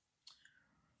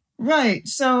 Right.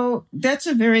 So that's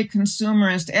a very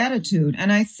consumerist attitude.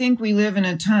 And I think we live in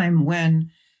a time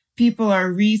when people are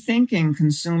rethinking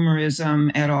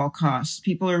consumerism at all costs.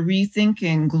 People are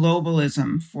rethinking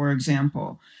globalism, for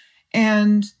example.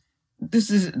 And this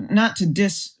is not to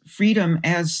diss freedom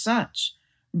as such,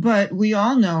 but we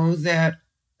all know that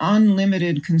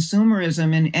unlimited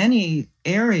consumerism in any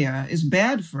area is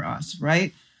bad for us,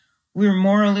 right? We're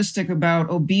moralistic about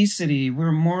obesity.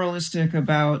 We're moralistic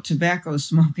about tobacco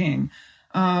smoking.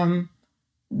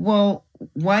 Well,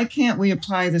 why can't we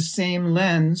apply the same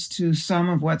lens to some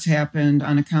of what's happened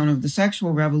on account of the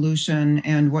sexual revolution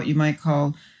and what you might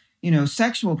call, you know,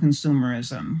 sexual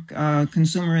consumerism,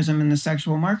 consumerism in the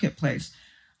sexual marketplace?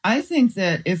 I think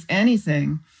that, if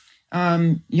anything,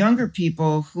 younger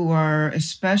people who are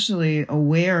especially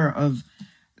aware of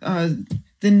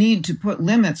the need to put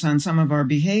limits on some of our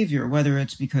behavior, whether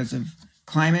it's because of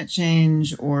climate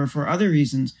change or for other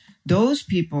reasons, those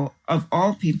people, of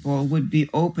all people, would be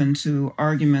open to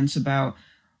arguments about,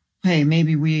 hey,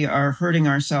 maybe we are hurting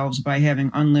ourselves by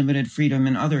having unlimited freedom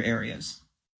in other areas.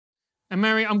 And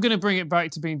Mary, I'm going to bring it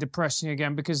back to being depressing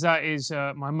again, because that is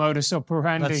my modus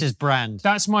operandi. That's his brand.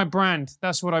 That's my brand.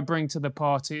 That's what I bring to the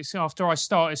party. So after I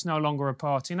start, it's no longer a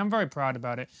party, and I'm very proud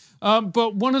about it.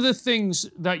 But one of the things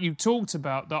that you talked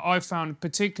about that I found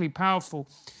particularly powerful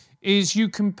is you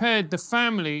compared the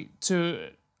family to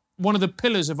one of the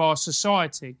pillars of our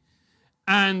society.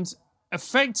 And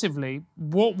effectively,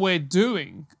 what we're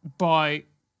doing by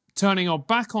turning our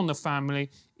back on the family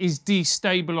is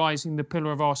destabilizing the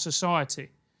pillar of our society.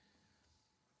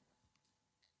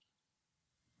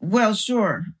 Well,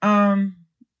 sure. And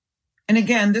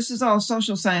again, this is all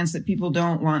social science that people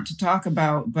don't want to talk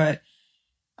about, but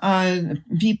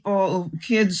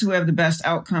kids who have the best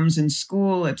outcomes in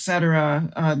school, et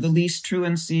cetera, the least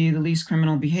truancy, the least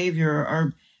criminal behavior,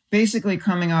 are basically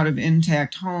coming out of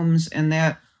intact homes, and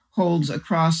that holds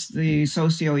across the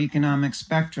socioeconomic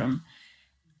spectrum.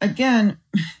 Again,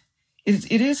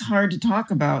 it is hard to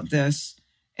talk about this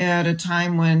at a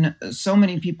time when so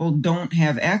many people don't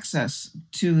have access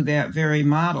to that very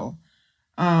model.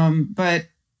 But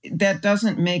that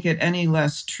doesn't make it any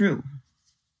less true.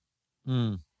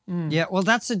 Yeah, well,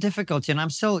 that's a difficulty. And I'm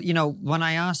still, you know, when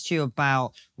I asked you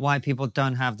about why people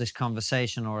don't have this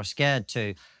conversation or are scared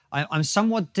to, I'm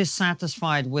somewhat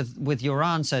dissatisfied with your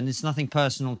answer, and it's nothing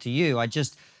personal to you. I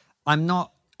just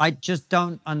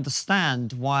don't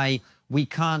understand why we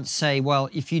can't say, well,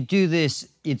 if you do this,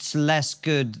 it's less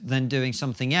good than doing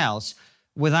something else,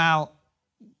 without,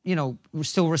 you know,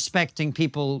 still respecting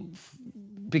people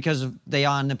because they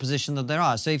are in the position that they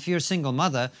are. So if you're a single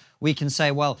mother, we can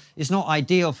say, well, it's not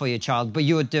ideal for your child, but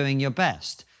you are doing your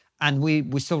best. And we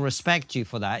still respect you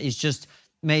for that. It's just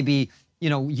maybe, you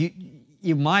know,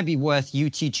 it might be worth you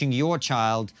teaching your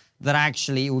child that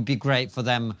actually it would be great for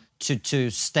them to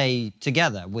stay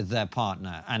together with their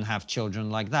partner and have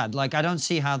children like that. Like, I don't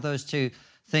see how those two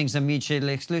things are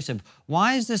mutually exclusive.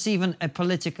 Why is this even a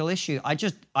political issue?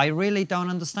 I really don't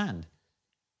understand.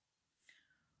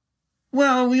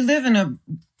 Well, we live in a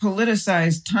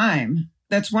politicized time.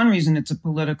 That's one reason it's a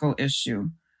political issue.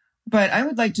 But I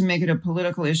would like to make it a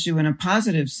political issue in a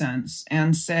positive sense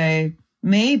and say,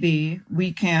 maybe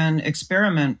we can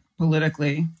experiment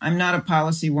politically. I'm not a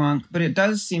policy wonk, but it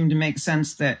does seem to make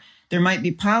sense that there might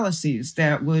be policies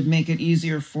that would make it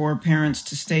easier for parents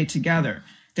to stay together,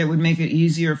 that would make it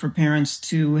easier for parents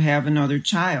to have another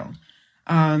child.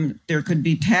 There could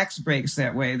be tax breaks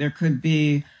that way. There could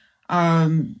be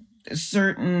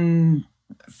certain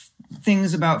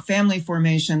things about family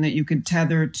formation that you could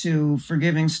tether to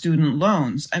forgiving student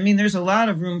loans. I mean, there's a lot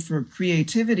of room for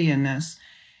creativity in this.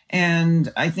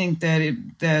 And I think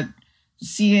that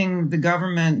seeing the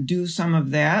government do some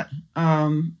of that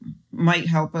might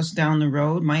help us down the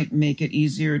road, might make it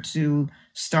easier to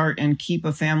start and keep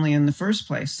a family in the first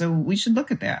place. So we should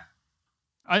look at that.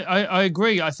 I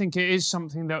agree. I think it is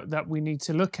something that we need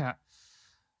to look at.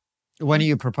 When are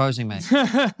you proposing, mate?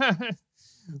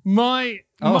 We're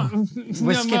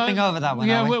skipping over that one.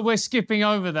 Yeah, we're skipping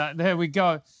over that. There we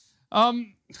go. I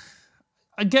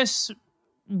guess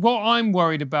what I'm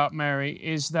worried about, Mary,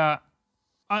 is that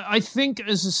I think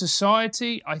as a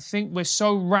society, I think we're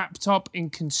so wrapped up in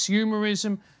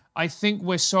consumerism I think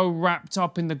we're so wrapped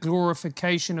up in the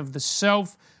glorification of the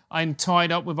self and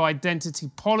tied up with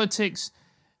identity politics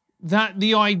that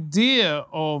the idea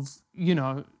of,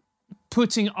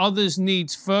 putting others'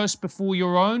 needs first before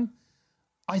your own,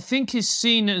 I think is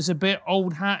seen as a bit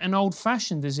old hat and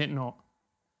old-fashioned, is it not?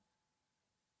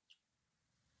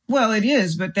 Well, it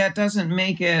is, but that doesn't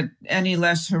make it any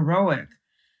less heroic.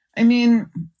 I mean,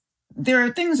 there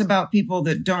are things about people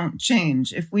that don't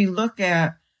change. If we look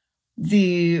at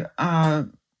the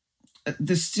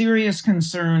serious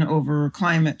concern over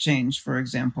climate change, for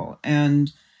example,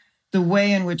 and the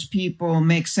way in which people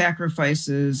make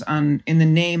sacrifices in the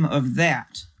name of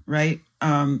that, right?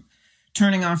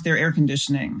 Turning off their air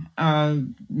conditioning,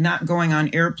 not going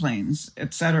on airplanes,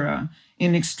 etc.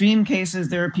 In extreme cases,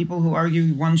 there are people who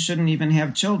argue one shouldn't even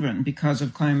have children because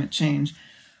of climate change.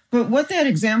 But what that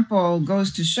example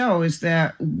goes to show is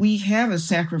that we have a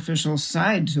sacrificial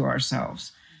side to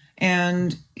ourselves.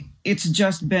 And it's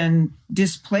just been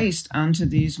displaced onto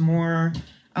these more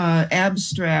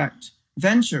abstract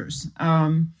ventures.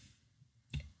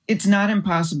 It's not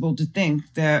impossible to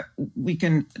think that we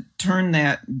can turn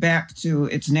that back to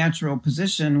its natural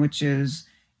position, which is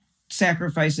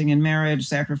sacrificing in marriage,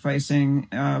 sacrificing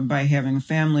by having a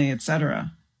family,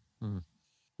 etc.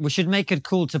 We should make it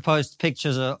cool to post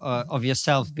pictures of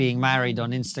yourself being married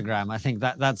on Instagram. I think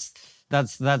that's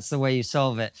the way you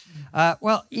solve it.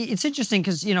 Well, it's interesting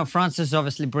because, Francis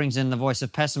obviously brings in the voice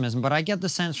of pessimism, but I get the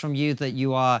sense from you that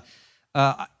you are,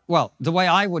 the way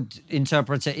I would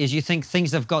interpret it is you think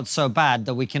things have got so bad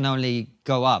that we can only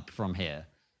go up from here.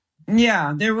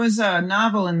 Yeah, there was a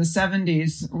novel in the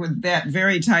 70s with that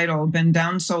very title, Been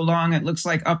Down So Long It Looks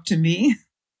Like Up to Me.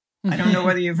 I don't know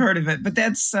whether you've heard of it, but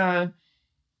that's the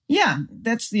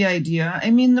idea.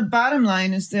 I mean, the bottom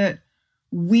line is that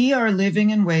we are living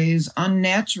in ways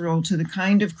unnatural to the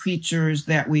kind of creatures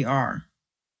that we are.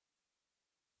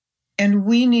 And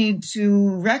we need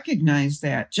to recognize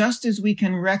that, just as we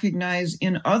can recognize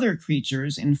in other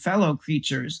creatures, in fellow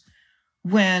creatures,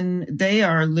 when they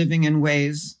are living in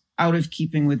ways out of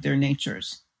keeping with their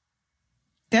natures.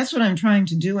 That's what I'm trying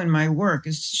to do in my work,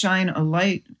 is shine a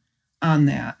light on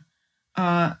that.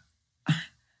 I'm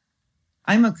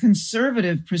a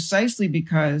conservative precisely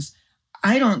because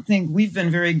I don't think we've been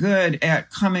very good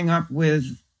at coming up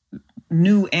with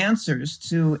new answers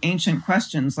to ancient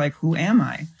questions like, who am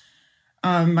I?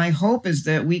 My hope is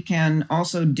that we can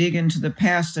also dig into the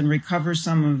past and recover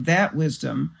some of that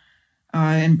wisdom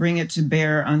and bring it to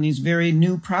bear on these very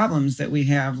new problems that we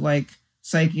have, like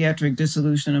psychiatric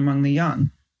dissolution among the young.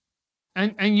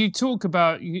 And you talk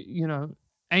about,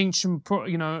 ancient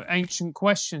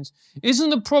questions. Isn't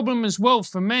the problem as well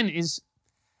for men is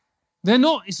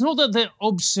it's not that they're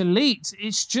obsolete,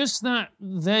 it's just that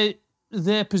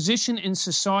their position in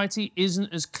society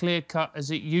isn't as clear-cut as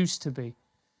it used to be.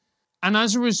 And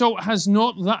as a result, has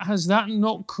that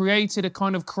not created a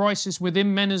kind of crisis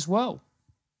within men as well?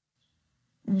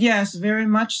 Yes, very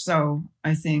much so,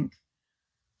 I think.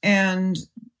 And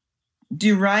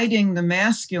deriding the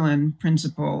masculine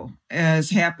principle,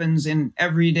 as happens in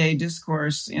everyday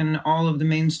discourse in all of the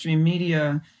mainstream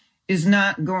media, is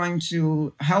not going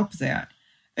to help that.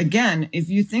 Again, if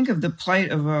you think of the plight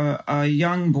of a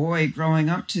young boy growing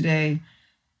up today,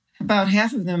 about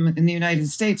half of them in the United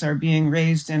States are being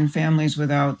raised in families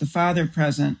without the father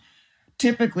present,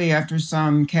 typically after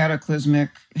some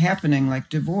cataclysmic happening like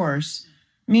divorce,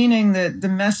 meaning that the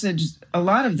message a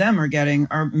lot of them are getting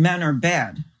are men are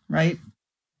bad, right?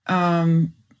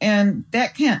 And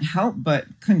that can't help but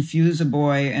confuse a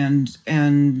boy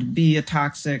and be a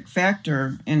toxic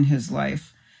factor in his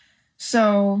life.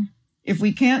 So if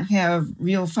we can't have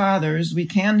real fathers, we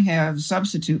can have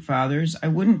substitute fathers. I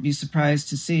wouldn't be surprised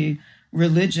to see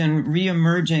religion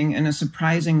reemerging in a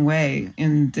surprising way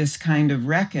in this kind of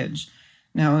wreckage.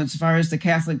 Now, as far as the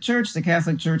Catholic Church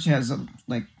has a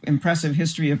impressive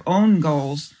history of own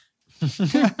goals.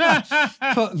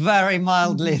 Put very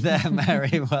mildly there,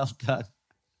 Mary. Well done.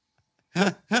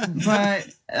 But,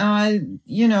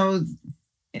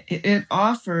 it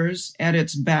offers at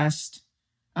its best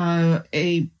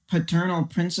a paternal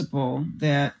principle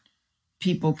that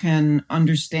people can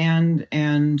understand,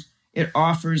 and it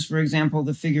offers, for example,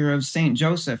 the figure of Saint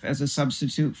Joseph as a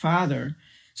substitute father.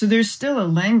 So there's still a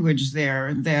language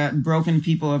there that broken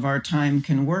people of our time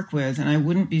can work with, and I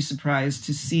wouldn't be surprised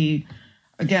to see,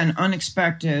 again,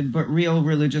 unexpected but real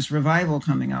religious revival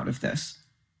coming out of this,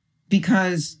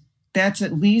 because that's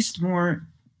at least more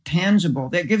tangible.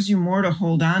 That gives you more to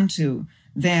hold on to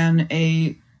than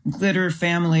a glitter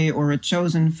family or a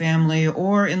chosen family,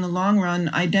 or in the long run,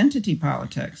 identity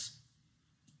politics.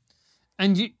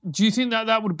 And do you think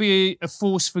that would be a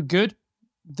force for good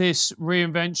this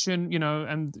reinvention,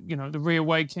 and, the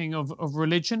reawakening of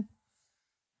religion?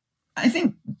 I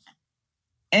think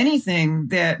anything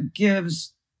that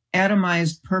gives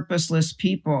atomized, purposeless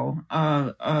people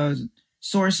a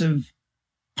source of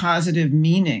positive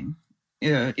meaning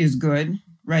is good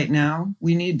right now.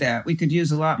 We need that. We could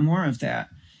use a lot more of that.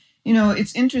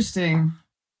 It's interesting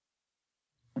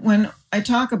when I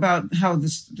talk about how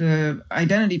the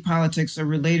identity politics are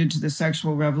related to the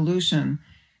sexual revolution.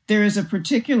 There is a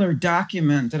particular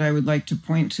document that I would like to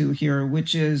point to here,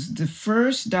 which is the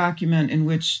first document in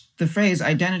which the phrase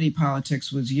identity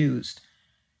politics was used.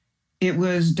 It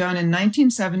was done in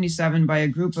 1977 by a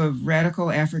group of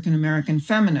radical African-American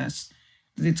feminists.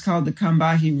 It's called the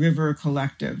Combahee River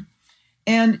Collective.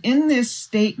 And in this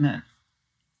statement,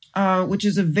 which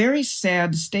is a very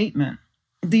sad statement,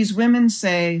 these women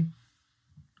say,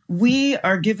 we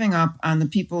are giving up on the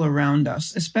people around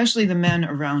us, especially the men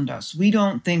around us. We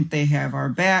don't think they have our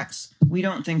backs. We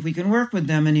don't think we can work with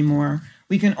them anymore.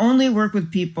 We can only work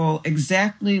with people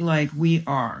exactly like we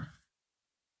are.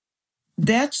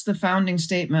 That's the founding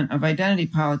statement of identity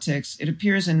politics. It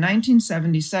appears in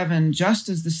 1977, just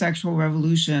as the sexual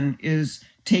revolution is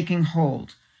taking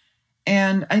hold.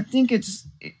 And I think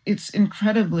it's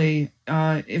incredibly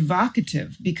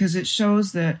evocative because it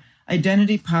shows that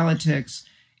identity politics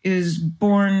is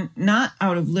born not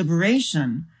out of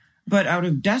liberation, but out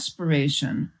of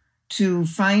desperation to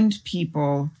find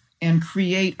people and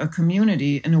create a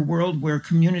community in a world where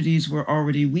communities were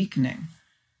already weakening.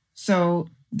 So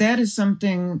that is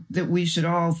something that we should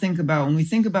all think about. When we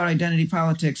think about identity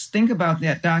politics, think about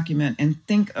that document and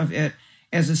think of it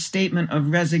as a statement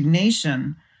of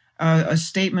resignation, a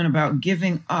statement about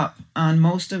giving up on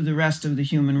most of the rest of the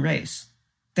human race.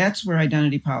 That's where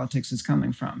identity politics is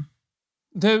coming from.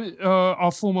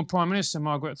 Our former Prime Minister,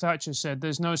 Margaret Thatcher, said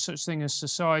there's no such thing as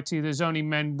society. There's only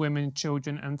men, women,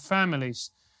 children, and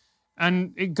families.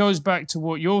 And it goes back to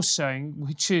what you're saying,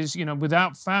 which is,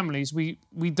 without families, we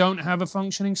don't have a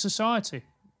functioning society.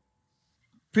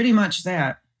 Pretty much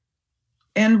that.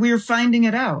 And we're finding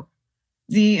it out.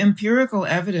 The empirical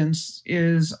evidence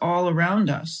is all around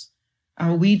us.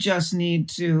 We just need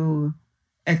to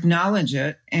acknowledge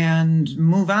it and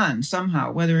move on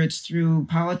somehow, whether it's through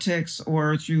politics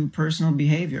or through personal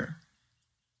behavior.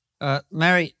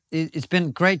 Mary, it's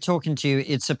been great talking to you.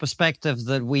 It's a perspective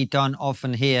that we don't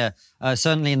often hear,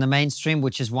 certainly in the mainstream,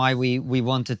 which is why we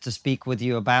wanted to speak with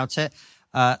you about it.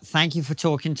 Thank you for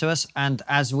talking to us. And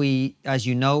as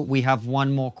you know, we have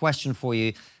one more question for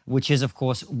you, which is, of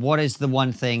course, what is the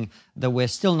one thing that we're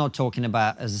still not talking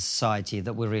about as a society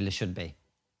that we really should be?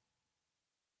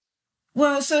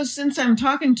 Well, so since I'm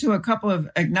talking to a couple of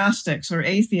agnostics or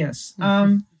atheists,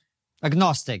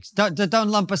 agnostics, don't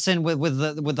lump us in with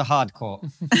the hardcore.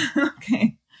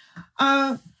 Okay,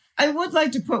 I would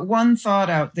like to put one thought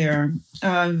out there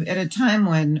at a time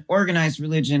when organized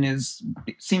religion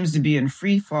seems to be in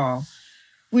free fall,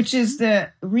 which is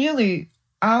that really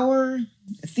our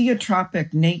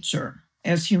theotropic nature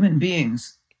as human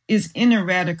beings is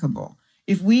ineradicable.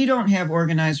 If we don't have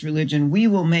organized religion, we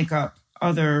will make up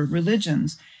other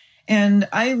religions. And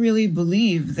I really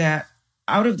believe that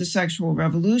out of the sexual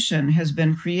revolution has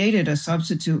been created a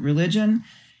substitute religion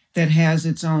that has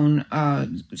its own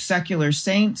secular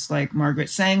saints like Margaret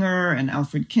Sanger and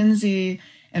Alfred Kinsey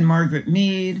and Margaret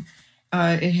Mead.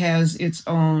 It has its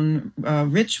own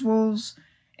rituals,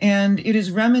 and it is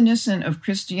reminiscent of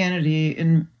Christianity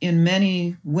in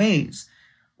many ways.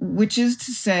 Which is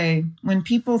to say, when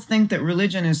people think that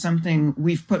religion is something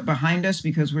we've put behind us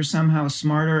because we're somehow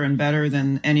smarter and better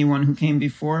than anyone who came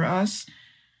before us,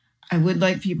 I would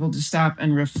like people to stop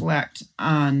and reflect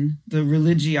on the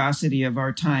religiosity of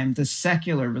our time, the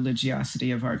secular religiosity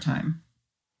of our time.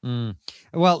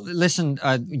 Well, listen,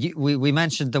 we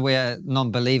mentioned that we're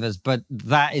non-believers, but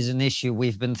that is an issue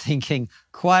we've been thinking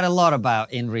quite a lot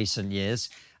about in recent years.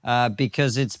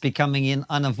 Because it's becoming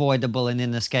unavoidable and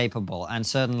inescapable. And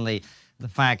certainly the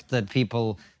fact that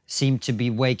people seem to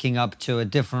be waking up to a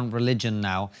different religion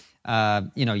now,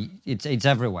 it's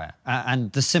everywhere.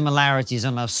 And the similarities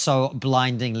are now so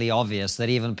blindingly obvious that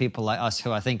even people like us,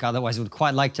 who I think otherwise would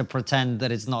quite like to pretend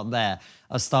that it's not there,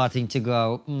 are starting to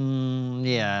go,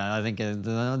 yeah, I think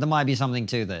there might be something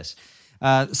to this.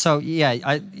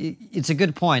 It's a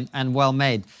good point and well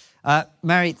made.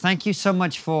 Mary, thank you so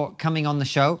much for coming on the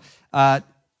show.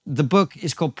 The book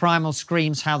is called Primal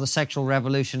Screams, How the Sexual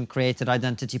Revolution Created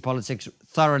Identity Politics.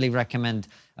 Thoroughly recommend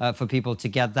for people to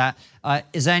get that.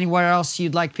 Is there anywhere else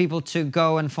you'd like people to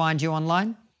go and find you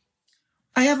online?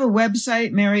 I have a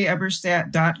website,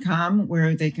 maryeberstadt.com,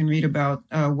 where they can read about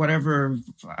whatever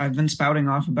I've been spouting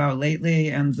off about lately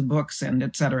and the books and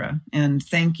et cetera. And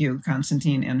thank you,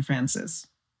 Constantine and Francis.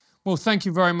 Well, thank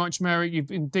you very much, Mary.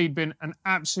 You've indeed been an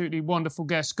absolutely wonderful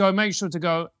guest. Make sure to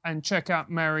go and check out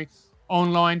Mary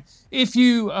online. If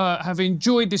you have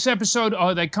enjoyed this episode,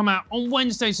 they come out on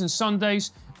Wednesdays and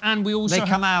Sundays. And we also... They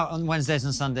come out on Wednesdays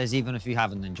and Sundays, even if you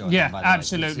haven't enjoyed them, by the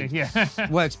absolutely, way.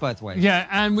 yeah. Works both ways. Yeah,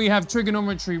 and we have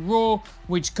Trigonometry Raw,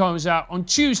 which comes out on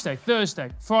Tuesday, Thursday,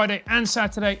 Friday, and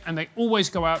Saturday, and they always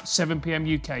go out 7 p.m.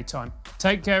 UK time.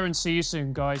 Take care and see you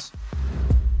soon, guys.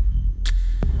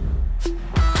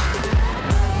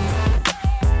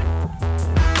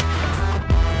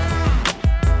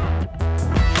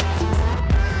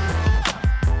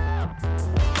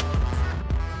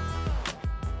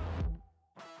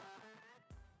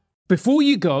 Before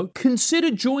you go,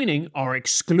 consider joining our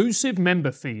exclusive member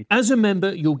feed. As a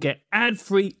member, you'll get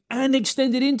ad-free and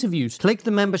extended interviews. Click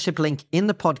the membership link in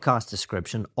the podcast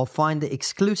description or find the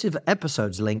exclusive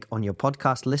episodes link on your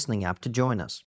podcast listening app to join us.